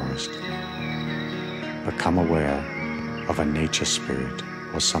the forest, become aware of a nature spirit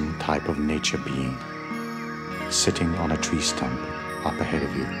or some type of nature being sitting on a tree stump up ahead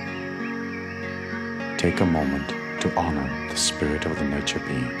of you. Take a moment to honor the spirit of the nature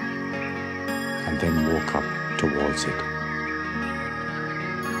being, and then walk up towards it.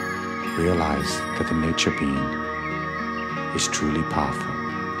 Realize that the nature being is truly powerful,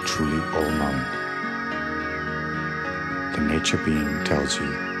 truly all-knowing. The nature being tells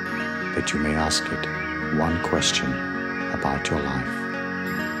you that you may ask it one question about your life,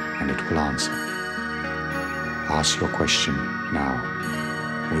 and it will answer. Ask your question now.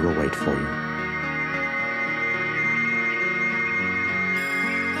 We will wait for you.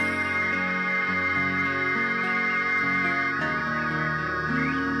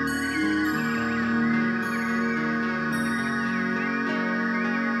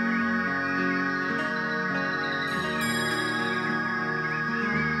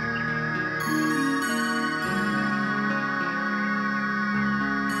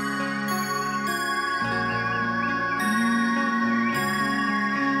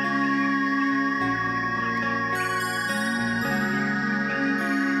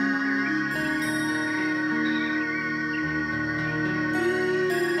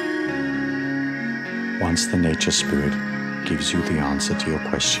 once the nature spirit gives you the answer to your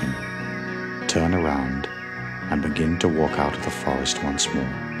question, turn around and begin to walk out of the forest once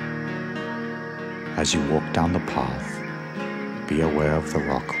more. As you walk down the path, be aware of the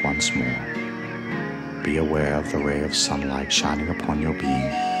rock once more. Be aware of the ray of sunlight shining upon your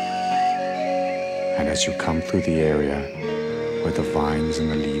being. And as you come through the area where the vines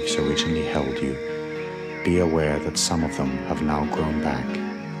and the leaves originally held you, be aware that some of them have now grown back.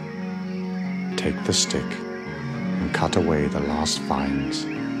 Take the stick and cut away the last vines,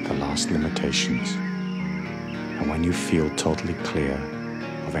 the last limitations. And when you feel totally clear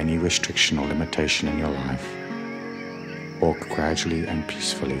of any restriction or limitation in your life, walk gradually and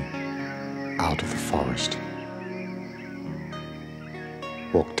peacefully out of the forest.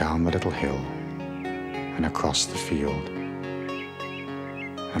 Walk down the little hill and across the field,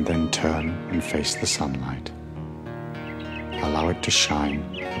 and then turn and face the sunlight. Allow it to shine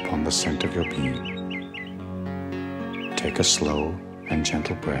upon the center of your being. Take a slow and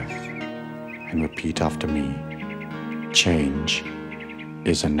gentle breath and repeat after me. Change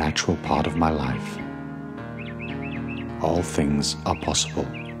is a natural part of my life. All things are possible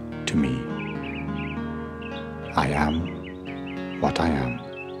to me. I am what I am,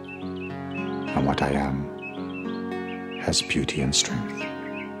 and what I am has beauty and strength.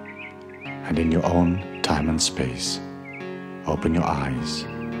 And in your own time and space, open your eyes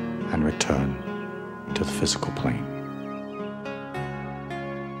and return to the physical plane.